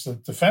lawyers. The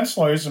defense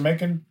lawyers are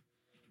making,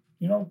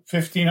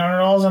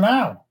 $1,500 an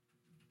hour,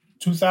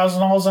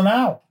 $2,000 an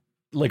hour.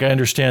 Like, I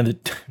understand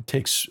it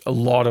takes a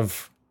lot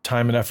of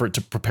time and effort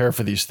to prepare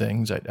for these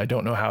things. I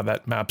don't know how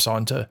that maps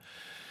onto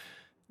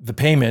the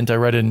payment. I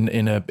read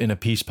in a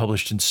piece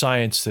published in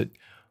Science that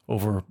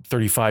over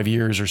 35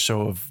 years or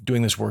so of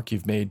doing this work,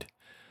 you've made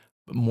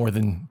more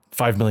than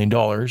 $5 million.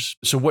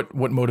 So what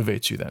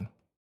motivates you then?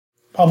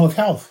 Public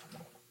health.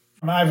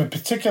 I have a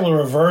particular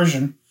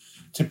aversion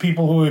to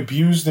people who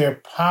abuse their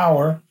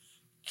power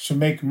to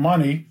make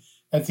money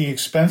at the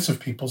expense of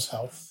people's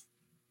health.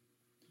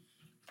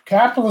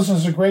 Capitalism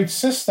is a great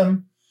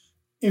system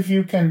if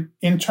you can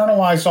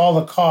internalize all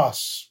the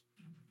costs.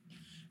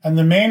 And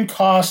the main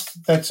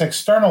cost that's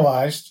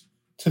externalized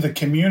to the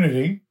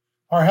community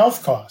are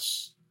health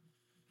costs,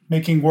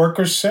 making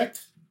workers sick,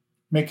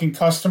 making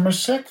customers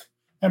sick,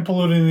 and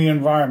polluting the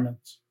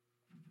environment.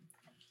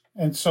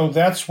 And so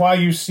that's why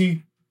you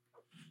see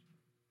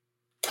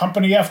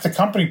company after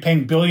company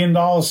paying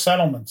billion-dollar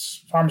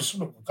settlements,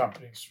 pharmaceutical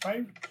companies,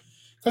 right?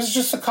 Because it's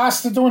just the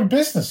cost of doing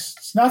business.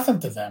 It's nothing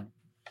to them.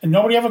 And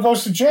nobody ever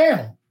goes to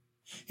jail.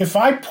 If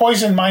I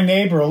poison my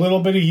neighbor a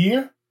little bit a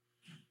year,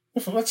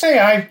 let's say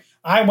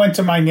I went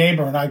to my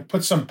neighbor and I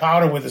put some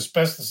powder with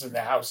asbestos in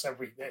the house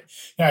every day.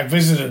 And I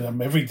visited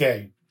them every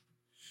day.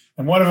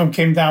 And one of them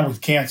came down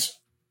with cancer.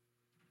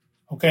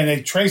 Okay, and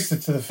they traced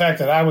it to the fact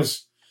that I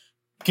was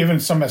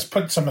put some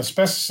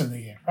asbestos in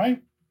the air,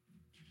 right?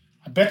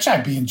 I bet you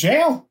I'd be in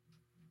jail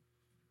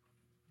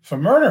for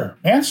murder,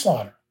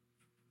 manslaughter.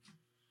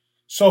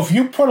 So if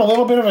you put a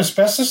little bit of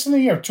asbestos in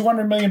the air,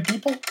 200 million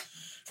people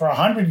for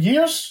 100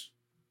 years,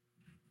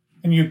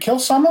 and you kill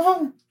some of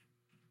them,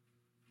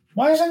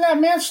 why isn't that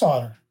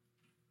manslaughter?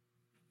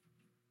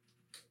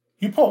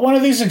 You put one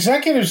of these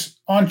executives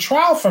on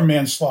trial for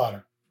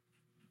manslaughter,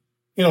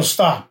 it'll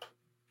stop.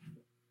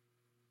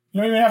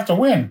 You don't even have to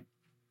win.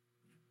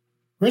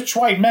 Rich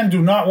white men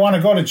do not want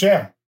to go to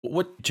jail.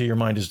 What, to your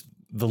mind, is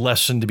the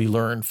lesson to be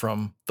learned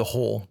from the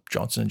whole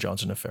Johnson &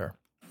 Johnson affair?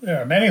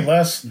 There are many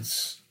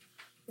lessons.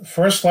 The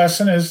first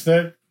lesson is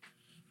that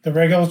the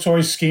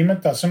regulatory scheme,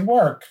 it doesn't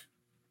work.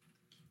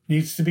 It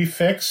needs to be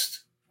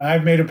fixed.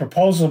 I've made a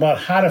proposal about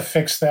how to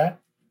fix that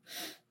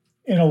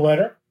in a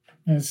letter.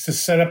 And it's to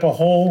set up a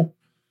whole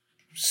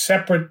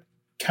separate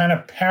kind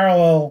of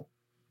parallel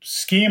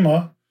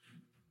schema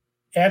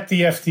at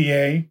the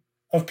FDA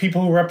of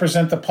people who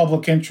represent the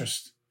public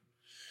interest.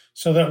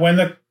 So that when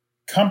the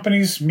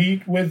companies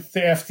meet with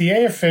the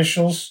FDA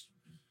officials,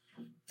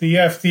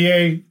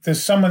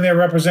 there's someone there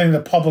representing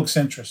the public's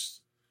interest.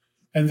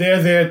 And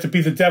they're there to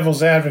be the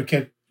devil's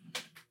advocate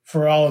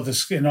for all of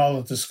this in all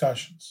the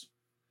discussions.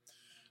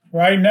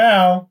 Right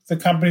now, the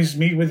companies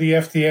meet with the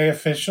FDA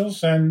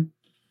officials, and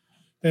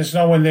there's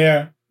no one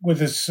there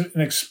with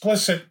an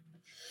explicit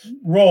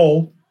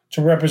role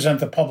to represent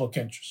the public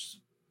interest.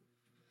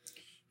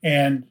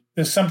 And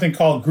there's something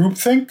called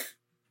groupthink,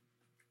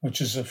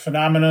 which is a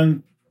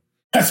phenomenon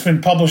that's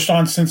been published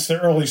on since the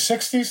early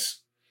 60s.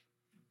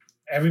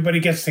 Everybody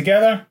gets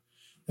together.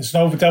 There's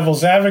no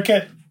devil's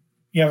advocate.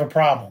 You have a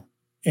problem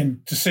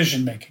in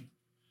decision-making.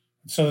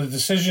 So the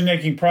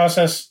decision-making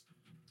process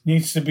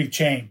needs to be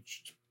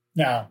changed.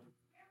 Now,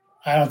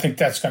 I don't think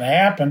that's going to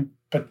happen,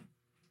 but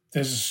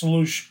there's a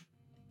solution.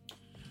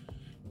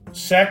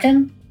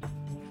 Second,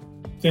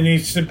 there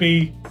needs to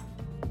be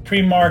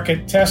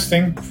pre-market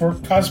testing for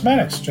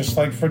cosmetics, just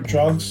like for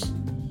drugs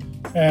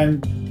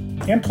and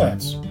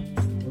implants.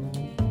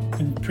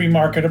 And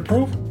pre-market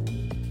approval.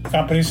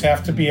 Companies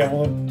have to be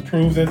able to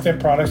prove that their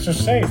products are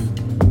safe.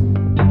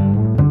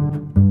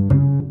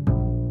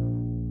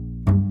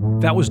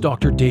 That was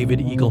Dr. David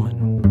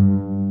Eagleman.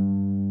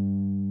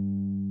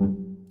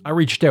 I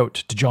reached out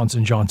to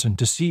Johnson & Johnson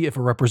to see if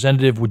a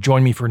representative would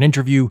join me for an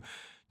interview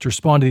to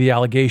respond to the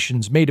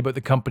allegations made about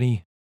the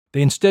company.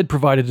 They instead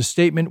provided a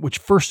statement which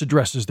first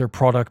addresses their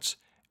products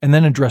and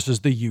then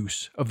addresses the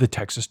use of the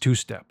Texas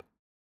two-step.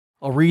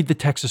 I'll read the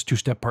Texas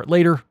two-step part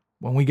later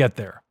when we get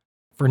there.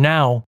 For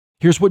now,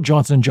 here's what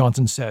Johnson &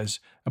 Johnson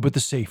says about the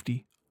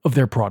safety of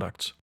their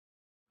products.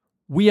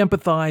 We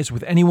empathize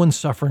with anyone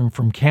suffering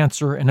from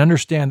cancer and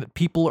understand that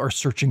people are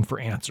searching for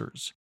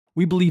answers.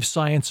 We believe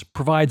science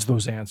provides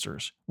those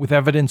answers, with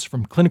evidence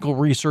from clinical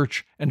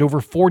research and over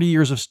 40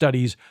 years of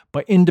studies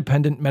by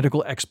independent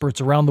medical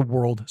experts around the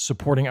world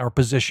supporting our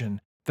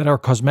position that our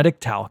cosmetic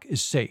talc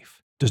is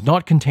safe, does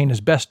not contain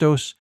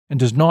asbestos, and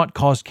does not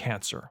cause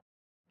cancer.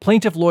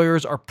 Plaintiff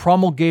lawyers are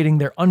promulgating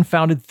their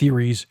unfounded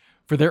theories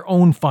for their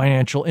own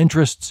financial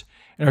interests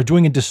and are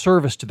doing a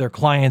disservice to their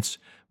clients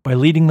by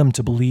leading them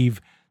to believe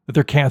that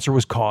their cancer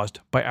was caused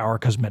by our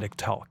cosmetic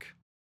talc.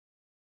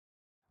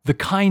 the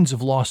kinds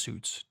of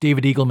lawsuits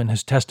David Eagleman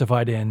has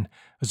testified in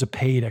as a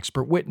paid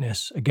expert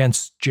witness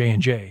against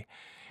J&J,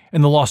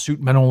 and the lawsuit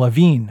Manon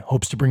Lavigne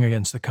hopes to bring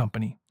against the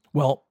company.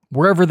 Well,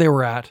 wherever they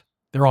were at,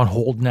 they're on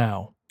hold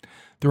now.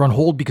 They're on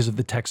hold because of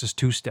the Texas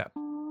two-step.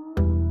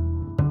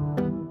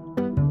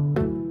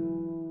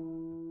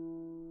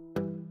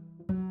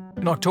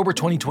 In October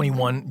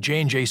 2021,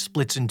 J&J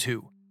splits in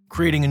two,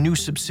 creating a new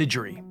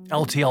subsidiary,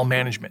 LTL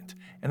Management,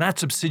 and that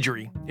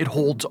subsidiary, it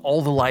holds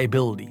all the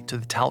liability to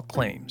the talc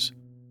claims.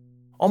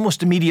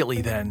 Almost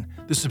immediately then,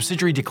 the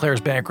subsidiary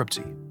declares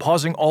bankruptcy,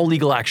 pausing all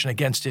legal action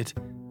against it,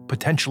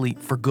 potentially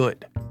for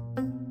good.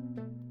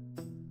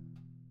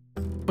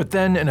 But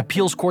then an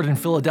appeals court in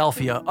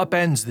Philadelphia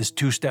upends this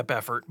two-step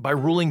effort by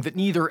ruling that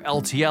neither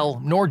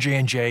LTL nor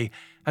J&J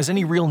has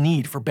any real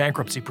need for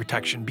bankruptcy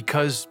protection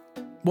because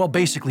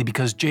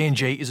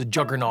J&J is a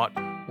juggernaut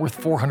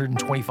worth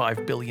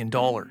 $425 billion.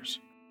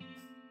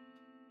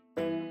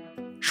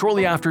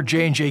 Shortly after,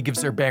 J&J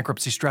gives their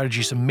bankruptcy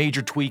strategy some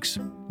major tweaks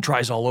and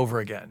tries all over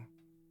again.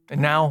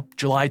 And now,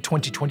 July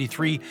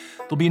 2023,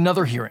 there'll be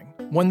another hearing,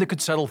 one that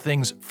could settle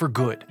things for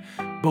good,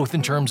 both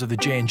in terms of the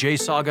J&J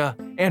saga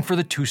and for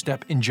the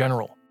two-step in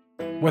general,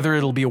 whether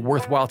it'll be a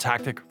worthwhile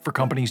tactic for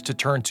companies to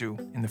turn to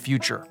in the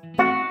future.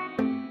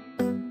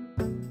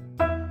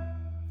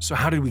 So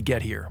how did we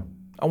get here?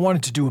 I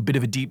wanted to do a bit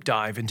of a deep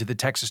dive into the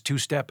Texas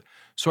two-step,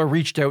 so I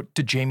reached out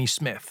to Jamie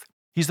Smith.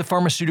 He's the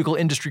pharmaceutical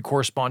industry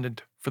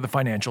correspondent for the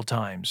Financial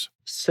Times.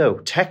 So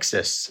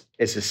Texas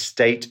is a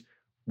state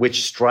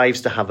which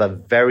strives to have a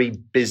very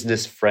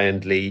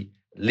business-friendly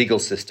legal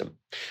system.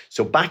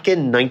 So back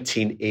in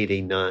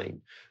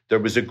 1989, there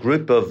was a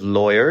group of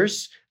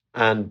lawyers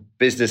and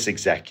business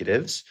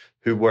executives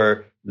who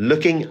were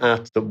looking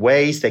at the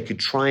ways they could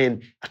try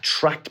and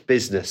attract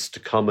business to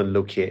come and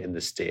locate in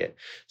the state.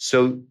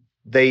 So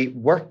they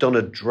worked on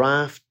a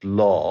draft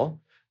law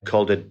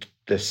called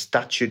the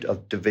Statute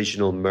of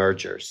Divisional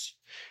Mergers.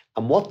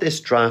 And what this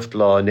draft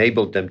law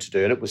enabled them to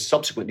do, and it was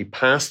subsequently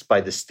passed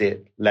by the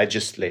state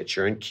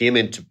legislature and came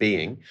into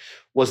being,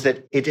 was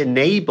that it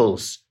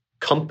enables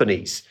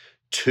companies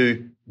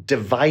to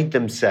divide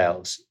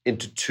themselves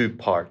into two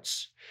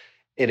parts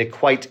in a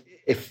quite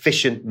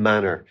efficient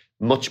manner,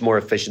 much more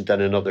efficient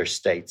than in other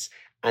states.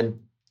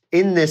 And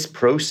in this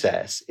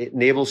process, it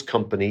enables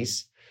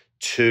companies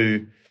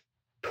to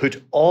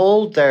put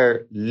all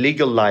their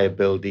legal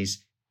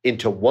liabilities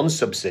into one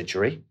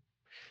subsidiary,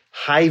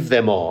 hive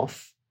them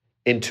off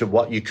into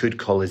what you could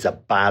call as a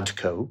bad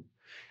co,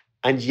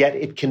 and yet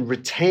it can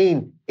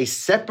retain a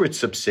separate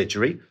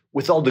subsidiary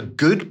with all the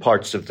good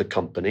parts of the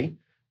company,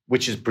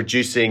 which is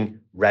producing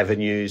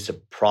revenues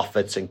and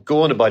profits and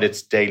going about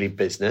its daily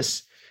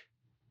business,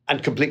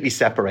 and completely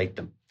separate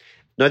them.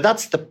 Now,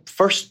 that's the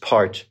first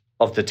part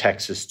of the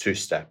Texas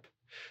two-step.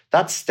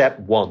 That's step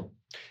one.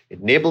 It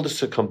enables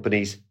the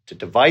companies to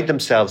divide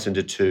themselves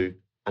into two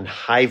and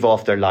hive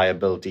off their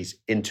liabilities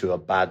into a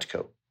bad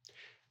co.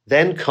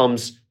 Then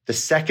comes the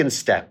second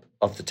step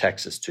of the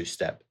Texas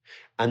two-step.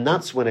 And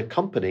that's when a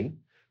company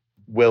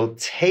will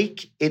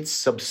take its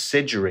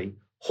subsidiary,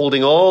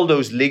 holding all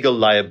those legal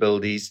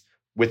liabilities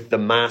with the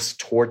mass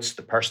torts,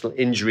 the personal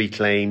injury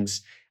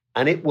claims,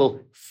 and it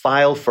will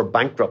file for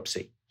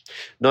bankruptcy.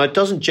 Now, it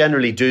doesn't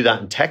generally do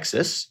that in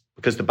Texas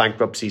because the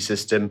bankruptcy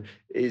system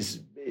is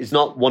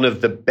not one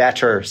of the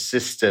better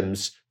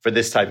systems for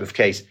this type of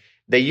case.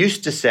 They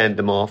used to send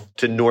them off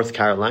to North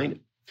Carolina,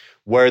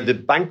 where the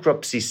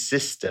bankruptcy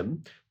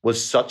system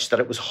was such that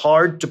it was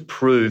hard to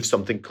prove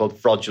something called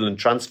fraudulent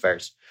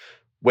transfers.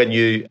 When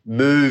you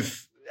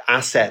move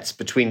assets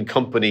between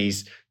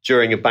companies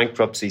during a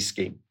bankruptcy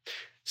scheme.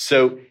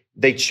 So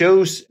they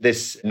chose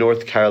this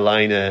North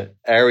Carolina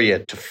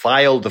area to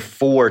file the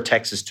 4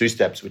 Texas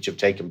two-steps which have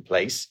taken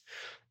place.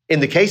 In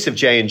the case of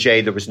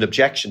J&J, there was an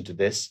objection to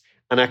this,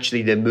 and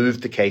actually they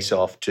moved the case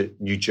off to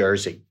New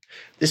Jersey.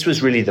 This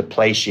was really the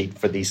play sheet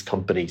for these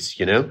companies,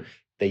 you know.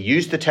 They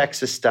use the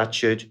Texas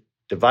statute,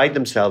 divide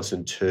themselves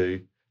in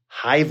two,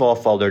 hive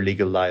off all their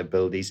legal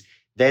liabilities.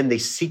 Then they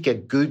seek a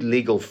good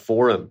legal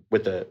forum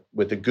with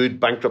a good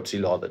bankruptcy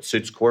law that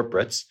suits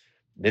corporates,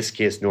 in this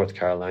case, North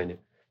Carolina,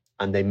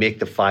 and they make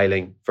the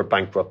filing for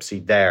bankruptcy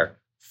there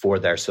for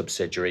their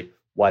subsidiary,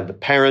 while the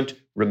parent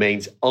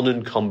remains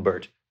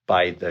unencumbered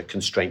by the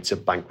constraints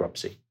of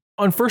bankruptcy.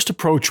 On first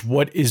approach,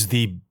 what is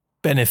the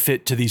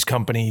benefit to these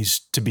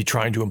companies to be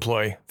trying to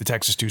employ the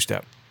Texas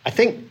two-step? I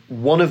think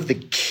one of the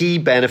key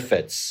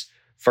benefits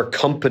for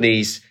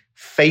companies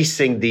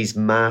facing these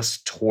mass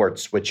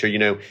torts, which are, you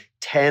know,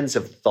 tens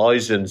of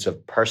thousands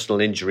of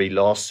personal injury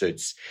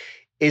lawsuits,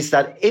 is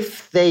that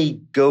if they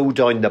go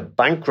down the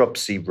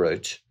bankruptcy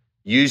route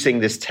using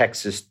this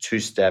Texas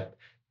two-step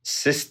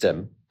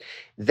system,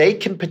 they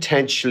can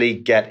potentially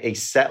get a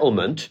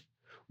settlement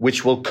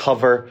which will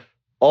cover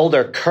all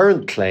their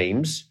current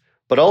claims,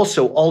 but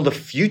also all the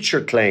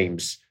future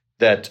claims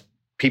that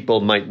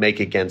people might make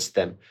against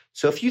them.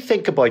 So if you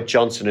think about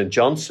Johnson &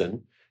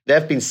 Johnson,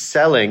 they've been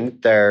selling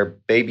their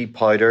baby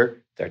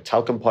powder, their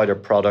talcum powder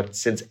product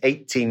since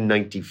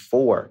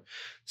 1894.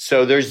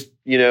 So there's,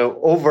 you know,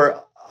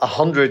 over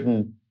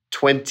 100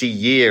 20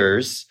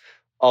 years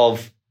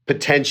of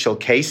potential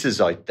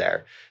cases out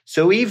there.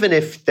 So even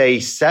if they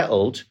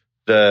settled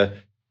the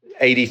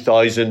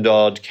 80,000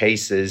 odd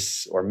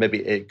cases, or maybe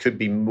it could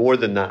be more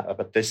than that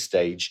at this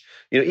stage,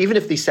 even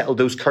if they settled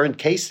those current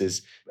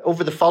cases,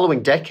 over the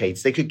following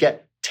decades, they could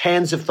get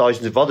tens of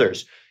thousands of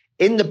others.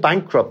 In the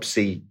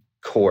bankruptcy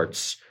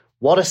courts,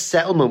 what a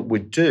settlement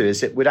would do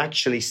is it would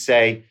actually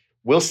say,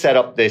 we'll set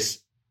up this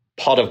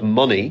pot of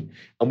money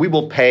and we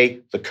will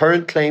pay the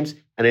current claims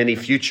and any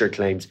future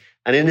claims.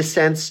 And in a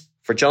sense,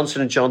 for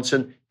Johnson &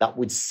 Johnson, that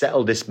would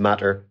settle this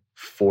matter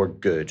for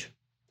good.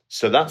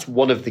 So that's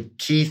one of the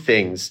key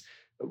things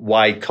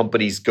why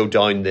companies go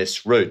down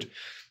this route.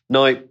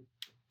 Now,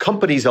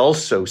 companies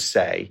also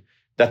say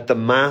that the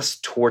mass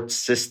tort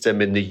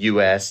system in the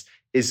US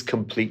is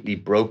completely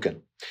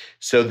broken.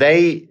 So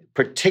they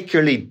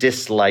particularly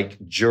dislike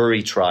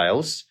jury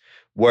trials,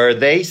 where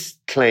they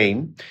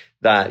claim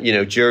that,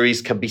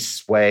 juries can be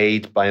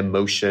swayed by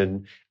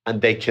emotion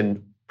and they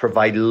can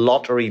provide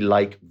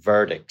lottery-like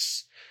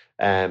verdicts.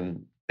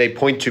 They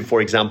point to,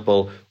 for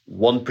example,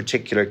 one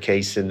particular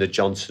case in the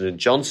Johnson &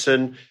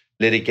 Johnson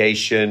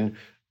litigation.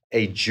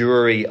 A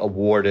jury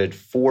awarded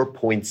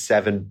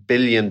 $4.7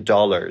 billion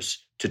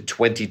to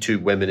 22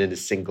 women in a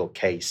single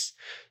case.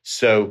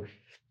 So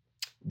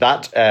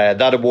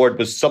that award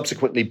was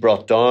subsequently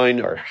brought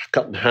down or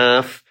cut in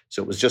half.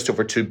 So it was just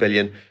over $2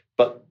 billion.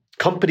 But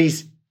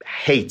companies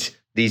hate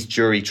these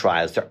jury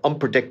trials. They're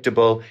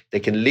unpredictable. They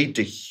can lead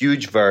to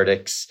huge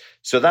verdicts.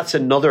 So that's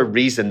another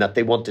reason that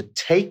they want to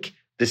take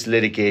this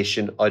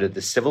litigation out of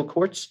the civil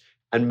courts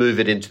and move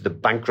it into the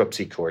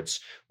bankruptcy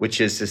courts,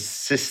 which is a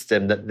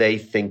system that they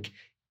think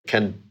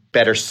can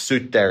better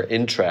suit their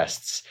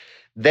interests.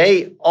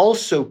 They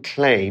also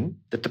claim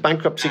that the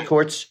bankruptcy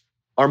courts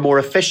are more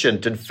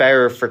efficient and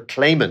fairer for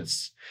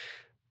claimants,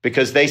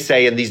 because they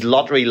say in these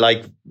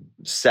lottery-like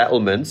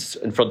settlements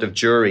in front of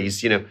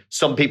juries,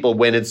 some people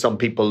win and some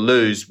people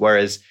lose,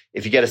 whereas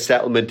if you get a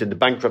settlement in the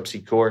bankruptcy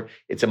court,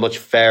 it's a much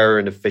fairer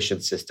and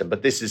efficient system.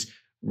 But this is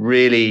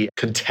really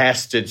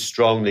contested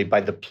strongly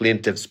by the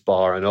plaintiffs'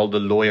 bar and all the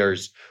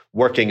lawyers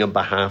working on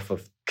behalf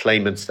of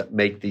claimants that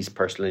make these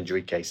personal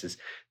injury cases.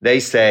 They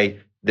say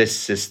this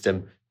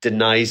system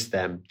denies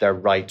them their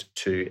right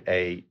to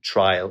a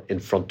trial in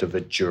front of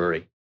a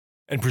jury.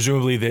 And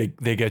presumably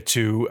they get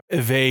to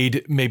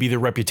evade maybe the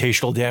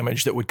reputational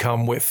damage that would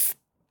come with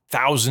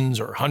thousands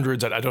or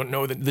hundreds, I don't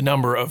know the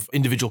number of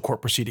individual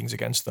court proceedings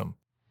against them.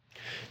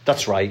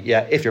 That's right,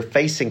 yeah. If you're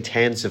facing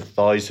tens of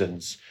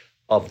thousands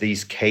of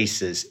these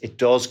cases, it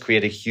does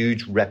create a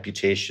huge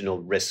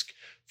reputational risk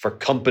for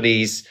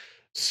companies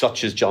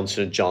such as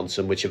Johnson &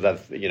 Johnson, which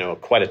have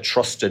quite a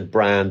trusted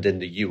brand in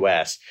the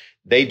US.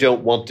 They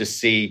don't want to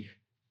see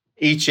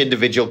each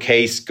individual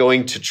case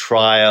going to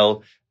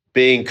trial,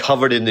 being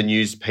covered in the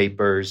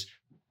newspapers,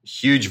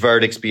 huge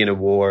verdicts being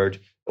awarded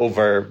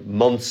over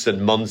months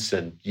and months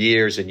and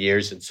years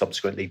and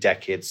subsequently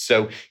decades.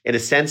 So in a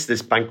sense,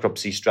 this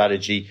bankruptcy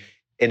strategy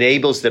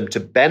enables them to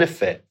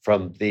benefit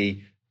from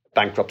the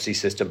bankruptcy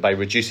system by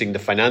reducing the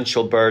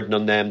financial burden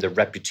on them, the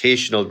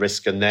reputational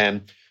risk on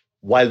them,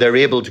 while they're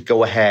able to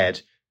go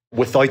ahead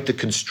without the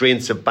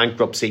constraints of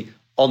bankruptcy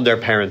on their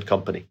parent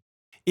company.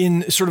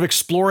 In sort of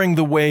exploring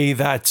the way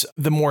that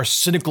the more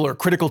cynical or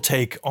critical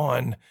take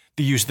on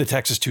the use of the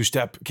Texas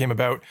two-step came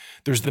about,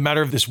 there's the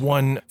matter of this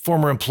one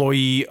former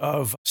employee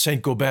of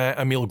Saint-Gobain,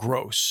 Emile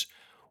Gross.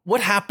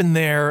 What happened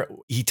there?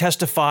 He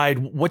testified.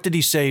 What did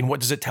he say, and what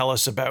does it tell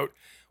us about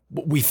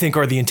what we think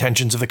are the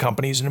intentions of the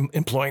companies in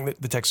employing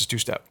the Texas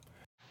two-step?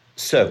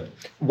 So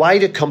why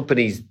do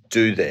companies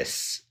do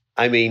this?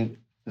 I mean,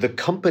 the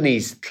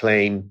companies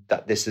claim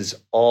that this is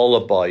all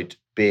about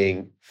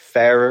being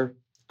fairer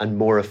and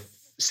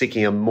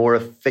seeking a more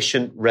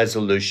efficient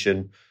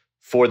resolution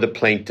for the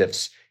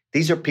plaintiffs.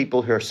 These are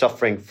people who are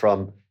suffering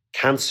from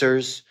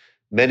cancers.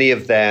 Many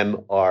of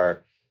them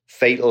are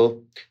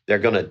fatal. They're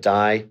going to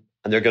die,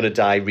 and they're going to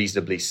die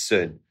reasonably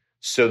soon.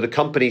 So the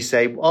companies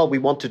say, well, we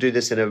want to do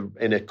this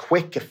in a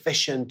quick,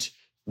 efficient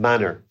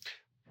manner.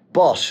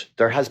 But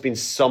there has been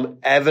some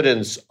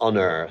evidence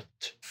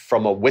unearthed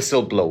from a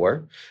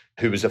whistleblower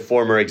who was a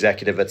former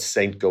executive at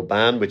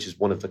Saint-Gobain, which is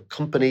one of the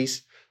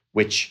companies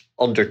which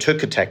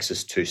undertook a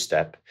Texas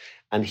two-step.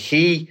 And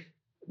he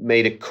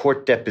made a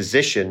court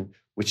deposition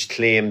which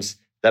claims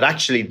that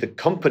actually the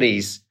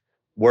companies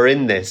were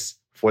in this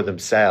for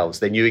themselves.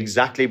 They knew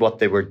exactly what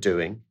they were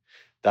doing,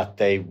 that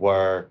they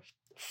were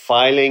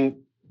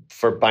filing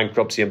for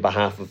bankruptcy on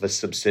behalf of a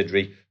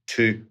subsidiary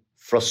to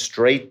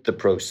frustrate the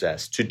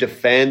process, to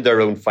defend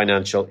their own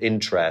financial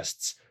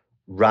interests,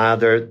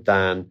 rather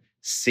than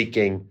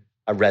seeking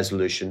a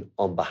resolution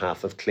on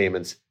behalf of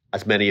claimants,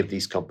 as many of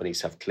these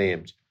companies have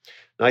claimed.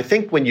 Now, I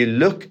think when you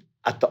look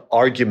at the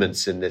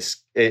arguments in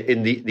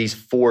these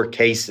four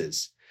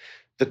cases,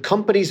 the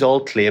companies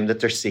all claim that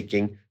they're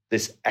seeking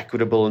this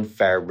equitable and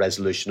fair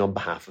resolution on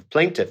behalf of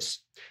plaintiffs.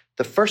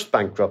 The first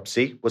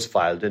bankruptcy was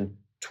filed in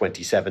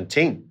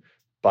 2017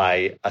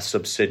 by a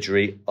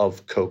subsidiary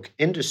of Koch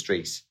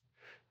Industries.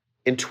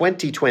 In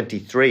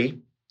 2023,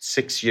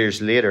 6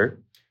 years later,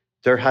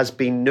 there has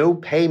been no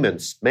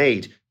payments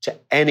made to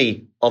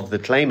any of the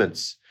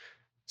claimants.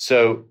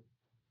 So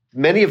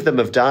many of them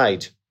have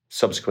died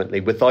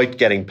subsequently without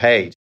getting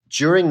paid.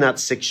 During that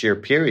 6-year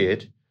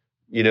period,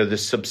 the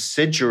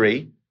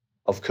subsidiary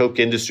of Koch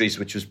Industries,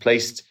 which was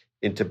placed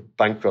into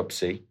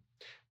bankruptcy,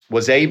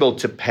 was able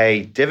to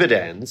pay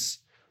dividends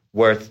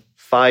worth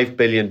 $5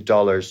 billion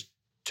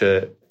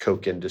to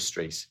Koch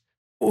Industries.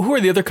 Who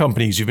are the other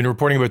companies? You've been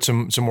reporting about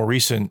some more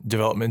recent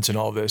developments in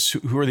all of this.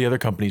 Who are the other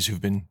companies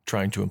who've been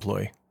trying to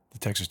employ the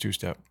Texas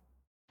two-step?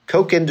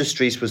 Koch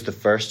Industries was the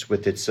first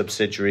with its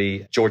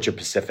subsidiary Georgia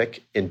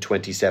Pacific in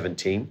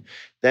 2017.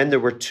 Then there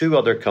were 2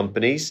 other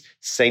companies,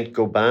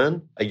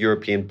 Saint-Gobain, a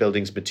European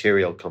buildings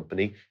material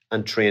company,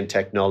 and Trane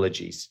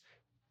Technologies,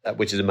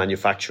 which is a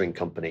manufacturing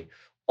company.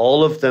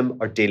 All of them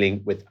are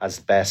dealing with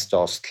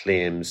asbestos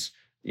claims,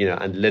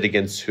 and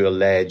litigants who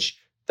allege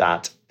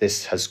that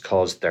this has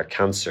caused their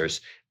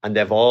cancers. And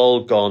they've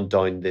all gone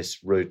down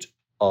this route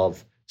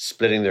of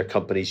splitting their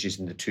companies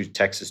using the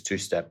Texas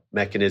two-step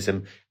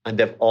mechanism. And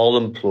they've all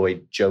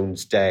employed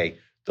Jones Day,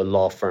 the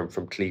law firm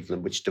from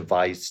Cleveland, which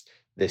devised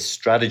this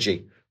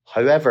strategy.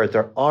 However,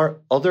 there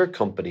are other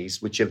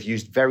companies which have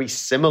used very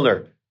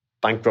similar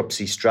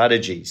bankruptcy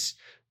strategies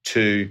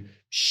to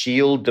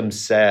shield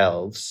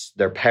themselves,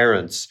 their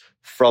parents,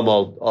 from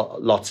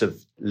lots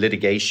of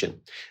litigation.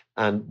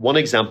 And one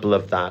example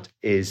of that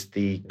is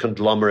the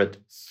conglomerate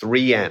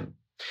 3M,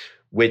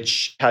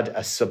 which had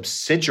a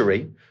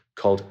subsidiary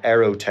called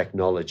Aero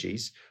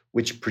Technologies,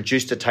 which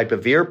produced a type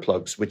of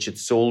earplugs which it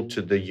sold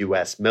to the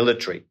US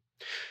military.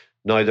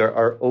 Now, there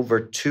are over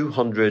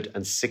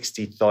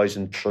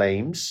 260,000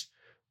 claims,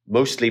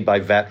 mostly by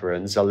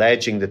veterans,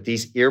 alleging that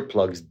these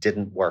earplugs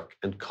didn't work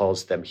and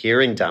caused them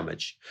hearing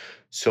damage.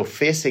 So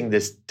facing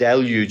this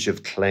deluge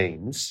of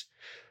claims,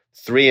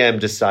 3M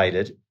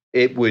decided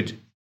it would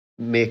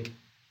make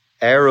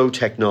Aero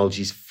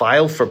Technologies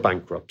file for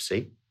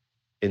bankruptcy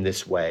in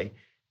this way,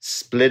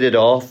 split it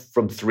off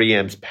from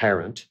 3M's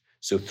parent.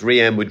 So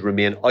 3M would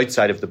remain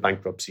outside of the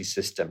bankruptcy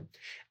system,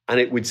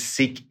 and it would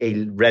seek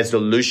a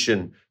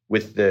resolution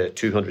with the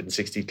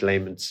 260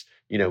 claimants,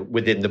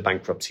 within the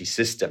bankruptcy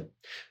system.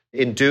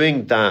 In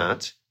doing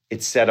that,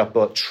 it set up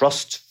a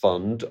trust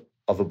fund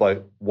of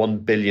about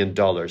 $1 billion,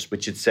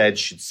 which it said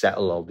should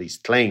settle all these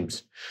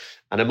claims.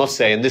 And I must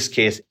say, in this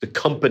case, the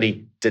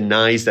company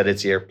denies that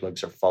its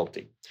earplugs are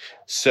faulty.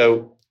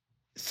 So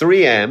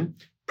 3M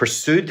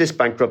pursued this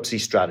bankruptcy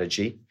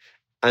strategy.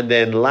 And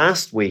then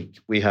last week,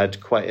 we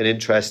had quite an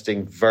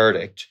interesting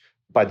verdict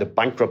by the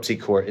bankruptcy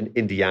court in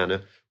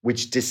Indiana,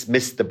 which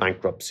dismissed the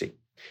bankruptcy.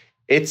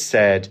 It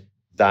said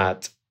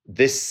that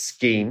this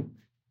scheme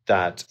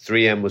that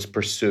 3M was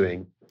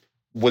pursuing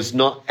was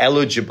not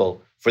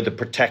eligible for the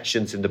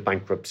protections in the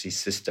bankruptcy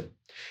system.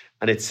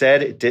 And it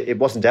said it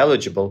wasn't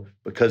eligible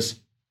because,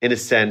 in a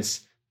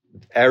sense,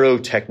 Aero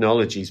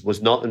Technologies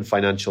was not in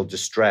financial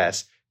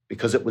distress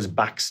because it was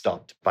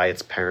backstopped by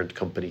its parent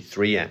company,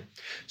 3M.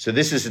 So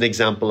this is an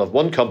example of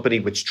one company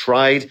which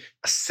tried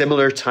a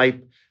similar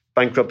type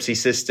bankruptcy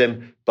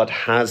system, but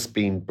has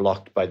been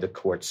blocked by the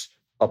courts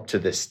up to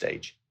this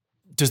stage.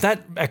 Does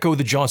that echo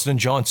the Johnson &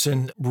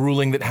 Johnson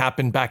ruling that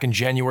happened back in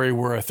January,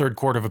 where a third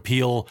court of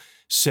appeal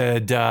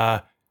said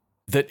that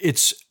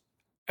its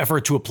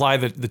effort to apply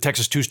the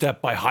Texas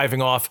two-step by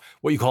hiving off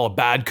what you call a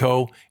bad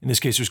co, in this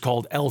case it was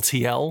called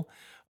LTL.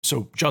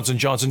 So Johnson &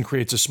 Johnson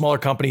creates a smaller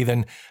company,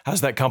 then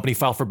has that company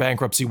file for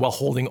bankruptcy while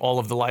holding all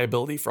of the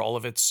liability for all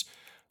of its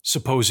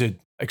supposed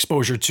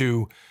exposure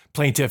to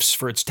plaintiffs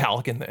for its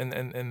talc and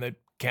the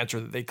cancer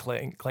that they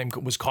claim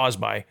was caused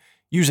by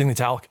using the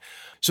talc.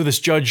 So this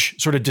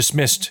judge sort of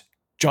dismissed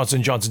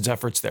Johnson & Johnson's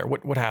efforts there.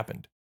 What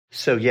happened?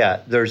 So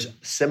yeah, there's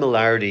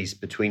similarities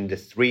between the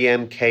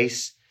 3M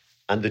case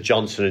and the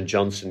Johnson &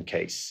 Johnson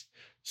case.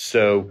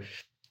 So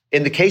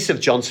in the case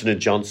of Johnson &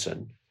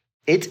 Johnson,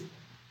 it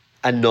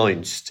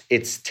announced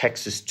its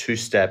Texas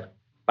two-step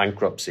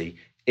bankruptcy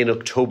in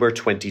October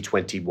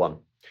 2021.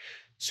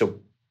 So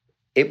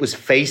it was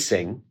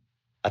facing,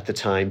 at the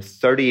time,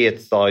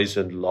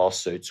 38,000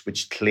 lawsuits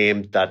which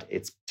claimed that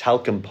its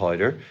talcum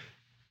powder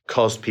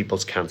caused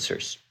people's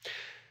cancers.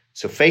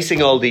 So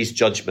facing all these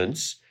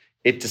judgments,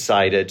 it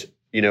decided,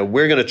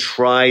 we're going to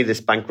try this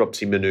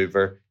bankruptcy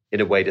maneuver in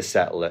a way to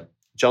settle it.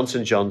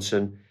 Johnson &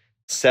 Johnson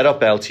set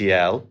up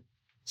LTL,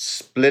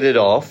 split it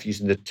off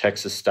using the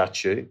Texas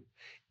statute.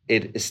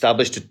 It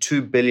established a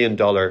 $2 billion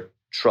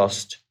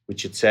trust,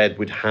 which it said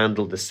would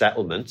handle the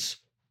settlements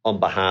on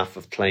behalf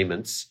of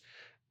claimants.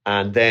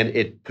 And then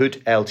it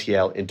put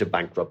LTL into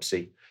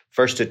bankruptcy.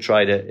 First, it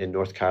tried it in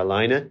North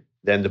Carolina.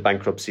 Then the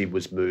bankruptcy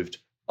was moved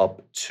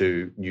up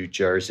to New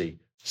Jersey.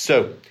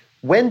 So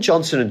when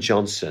Johnson &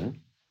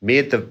 Johnson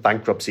made the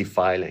bankruptcy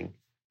filing,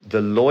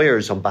 the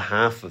lawyers on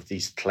behalf of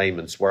these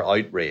claimants were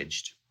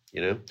outraged.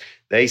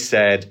 They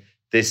said,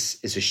 this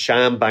is a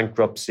sham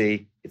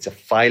bankruptcy. It's a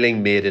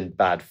filing made in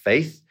bad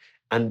faith.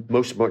 And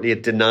most importantly,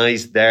 it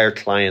denies their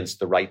clients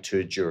the right to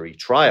a jury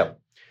trial.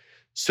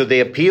 So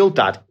they appealed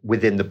that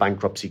within the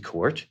bankruptcy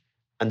court.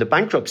 And the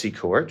bankruptcy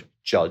court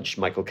judge,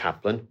 Michael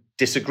Kaplan,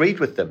 disagreed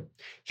with them.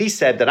 He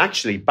said that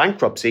actually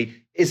bankruptcy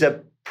is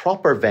a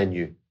proper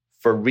venue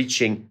for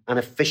reaching an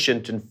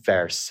efficient and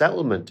fair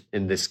settlement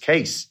in this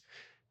case.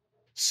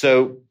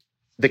 So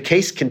the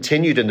case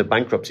continued in the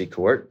bankruptcy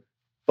court,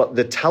 but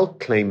the talc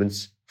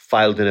claimants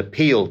filed an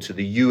appeal to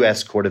the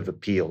US Court of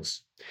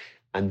Appeals.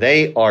 And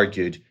they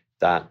argued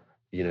that,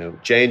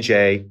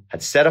 J&J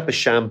had set up a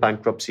sham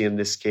bankruptcy in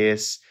this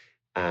case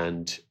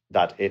and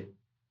that it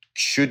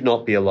should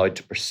not be allowed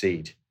to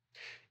proceed.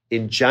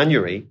 In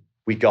January,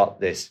 we got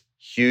this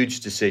huge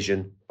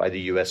decision by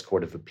the US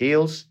Court of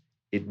Appeals.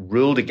 It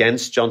ruled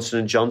against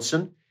Johnson &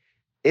 Johnson.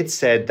 It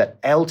said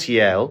that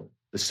LTL,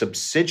 the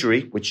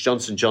subsidiary which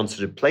Johnson &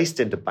 Johnson had placed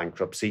into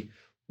bankruptcy,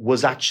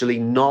 was actually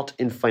not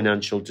in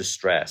financial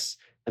distress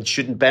and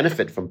shouldn't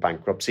benefit from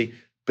bankruptcy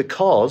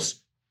because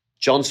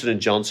Johnson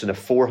 & Johnson, a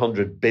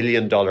 $400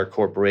 billion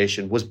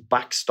corporation, was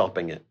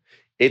backstopping it.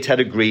 It had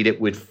agreed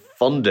it would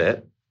fund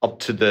it up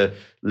to the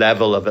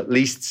level of at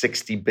least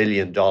 $60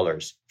 billion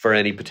for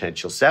any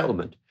potential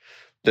settlement.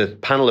 The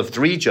panel of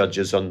 3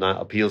 judges on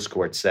that appeals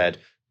court said,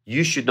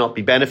 you should not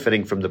be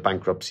benefiting from the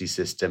bankruptcy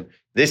system.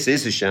 This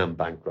is a sham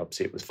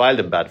bankruptcy. It was filed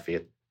in bad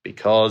faith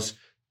because,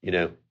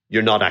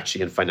 you're not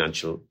actually in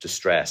financial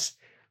distress.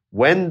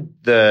 When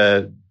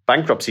the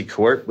bankruptcy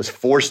court was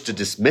forced to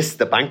dismiss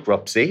the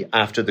bankruptcy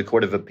after the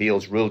Court of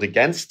Appeals ruled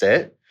against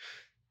it,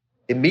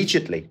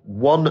 immediately,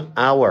 1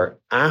 hour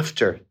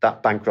after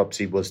that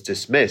bankruptcy was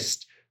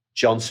dismissed,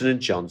 Johnson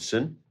 &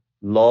 Johnson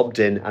lobbed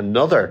in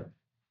another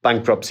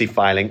bankruptcy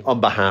filing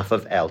on behalf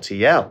of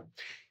LTL.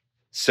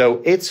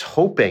 So it's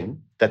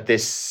hoping that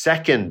this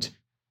second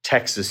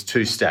Texas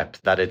two-step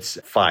that it's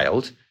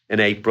filed in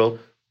April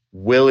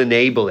will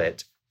enable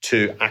it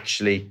to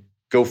actually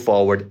go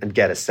forward and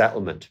get a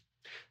settlement.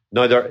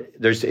 Now,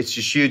 it's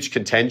a huge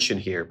contention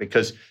here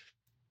because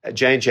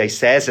J&J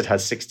says it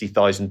has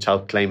 60,000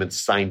 talc claimants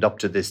signed up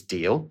to this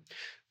deal,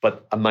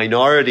 but a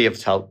minority of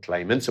talc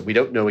claimants, and we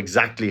don't know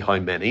exactly how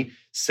many,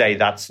 say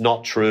that's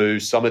not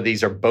true. Some of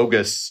these are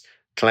bogus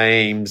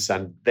claims,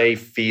 and they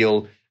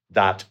feel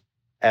that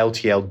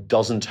LTL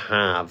doesn't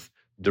have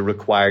the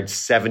required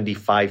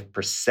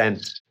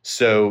 75%.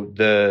 So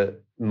the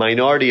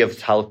minority of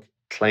talc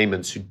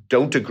claimants who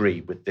don't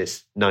agree with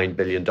this $9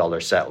 billion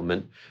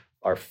settlement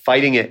are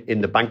fighting it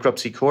in the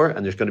bankruptcy court,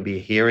 and there's going to be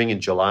a hearing in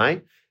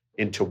July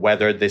into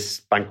whether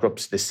this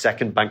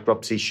second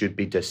bankruptcy should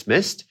be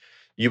dismissed.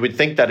 You would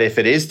think that if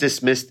it is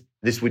dismissed,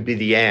 this would be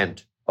the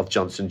end of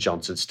Johnson &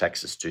 Johnson's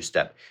Texas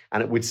two-step,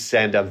 and it would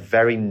send a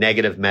very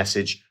negative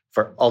message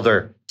for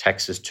other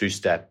Texas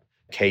two-step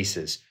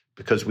cases,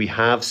 because we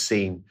have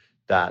seen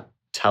that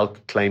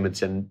talc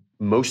claimants in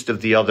most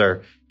of the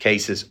other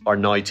cases are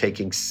now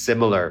taking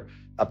similar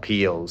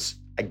appeals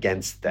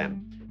against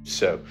them.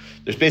 So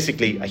there's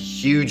basically a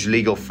huge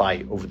legal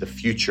fight over the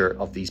future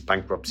of these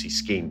bankruptcy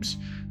schemes.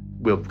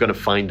 We're going to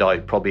find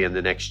out probably in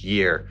the next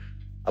year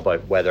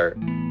about whether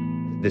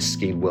this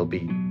scheme will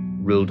be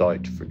ruled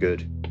out for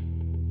good.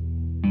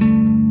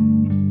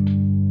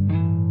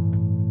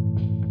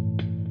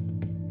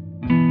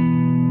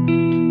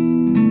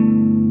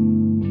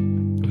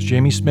 It was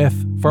Jamie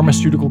Smith,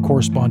 pharmaceutical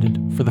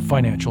correspondent for the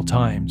Financial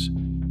Times.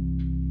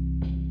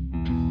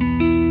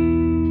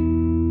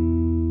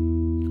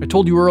 I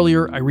told you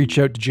earlier I reached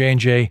out to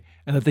J&J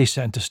and that they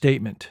sent a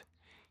statement.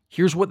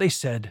 Here's what they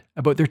said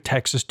about their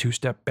Texas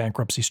two-step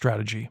bankruptcy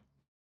strategy.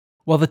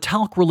 While the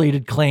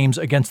talc-related claims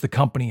against the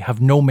company have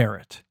no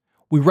merit,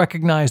 we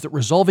recognize that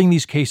resolving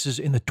these cases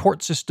in the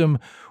tort system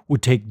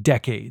would take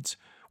decades,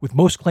 with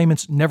most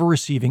claimants never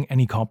receiving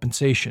any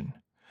compensation.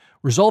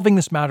 Resolving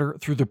this matter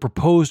through the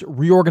proposed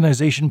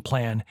reorganization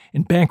plan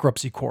in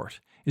bankruptcy court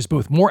is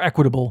both more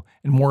equitable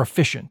and more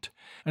efficient,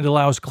 and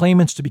allows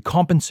claimants to be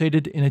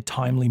compensated in a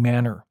timely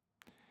manner.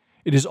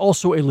 It is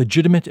also a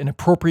legitimate and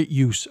appropriate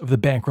use of the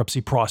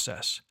bankruptcy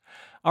process.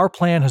 Our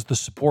plan has the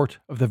support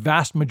of the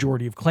vast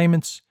majority of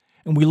claimants,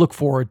 and we look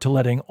forward to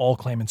letting all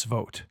claimants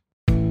vote.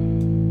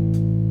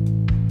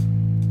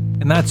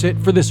 And that's it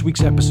for this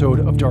week's episode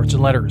of Darts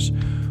and Letters.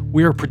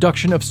 We are a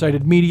production of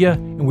Cited Media,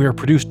 and we are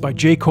produced by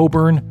Jay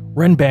Coburn,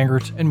 Ren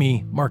Bangert, and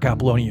me, Mark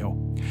Apollonio.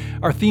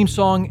 Our theme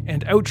song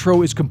and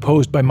outro is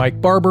composed by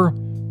Mike Barber,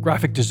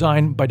 graphic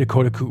design by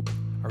Dakota Coop.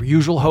 Our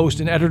usual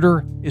host and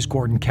editor is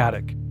Gordon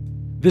Caddick.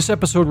 This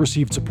episode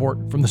received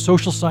support from the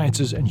Social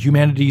Sciences and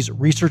Humanities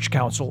Research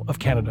Council of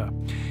Canada.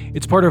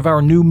 It's part of our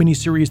new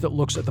miniseries that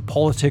looks at the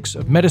politics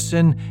of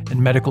medicine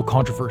and medical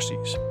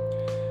controversies.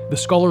 The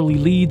scholarly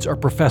leads are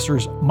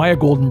professors Maya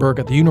Goldenberg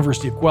at the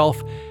University of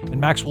Guelph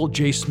and Maxwell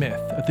J. Smith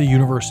at the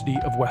University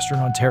of Western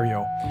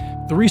Ontario.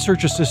 The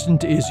research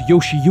assistant is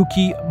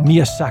Yoshiyuki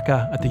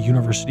Miyasaka at the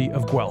University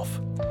of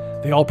Guelph.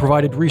 They all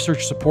provided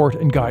research support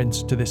and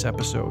guidance to this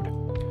episode.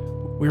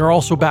 We are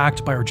also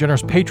backed by our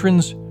generous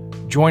patrons.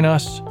 Join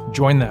us,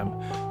 join them.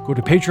 Go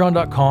to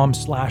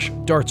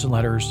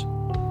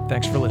patreon.com/dartsandletters.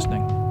 Thanks for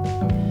listening.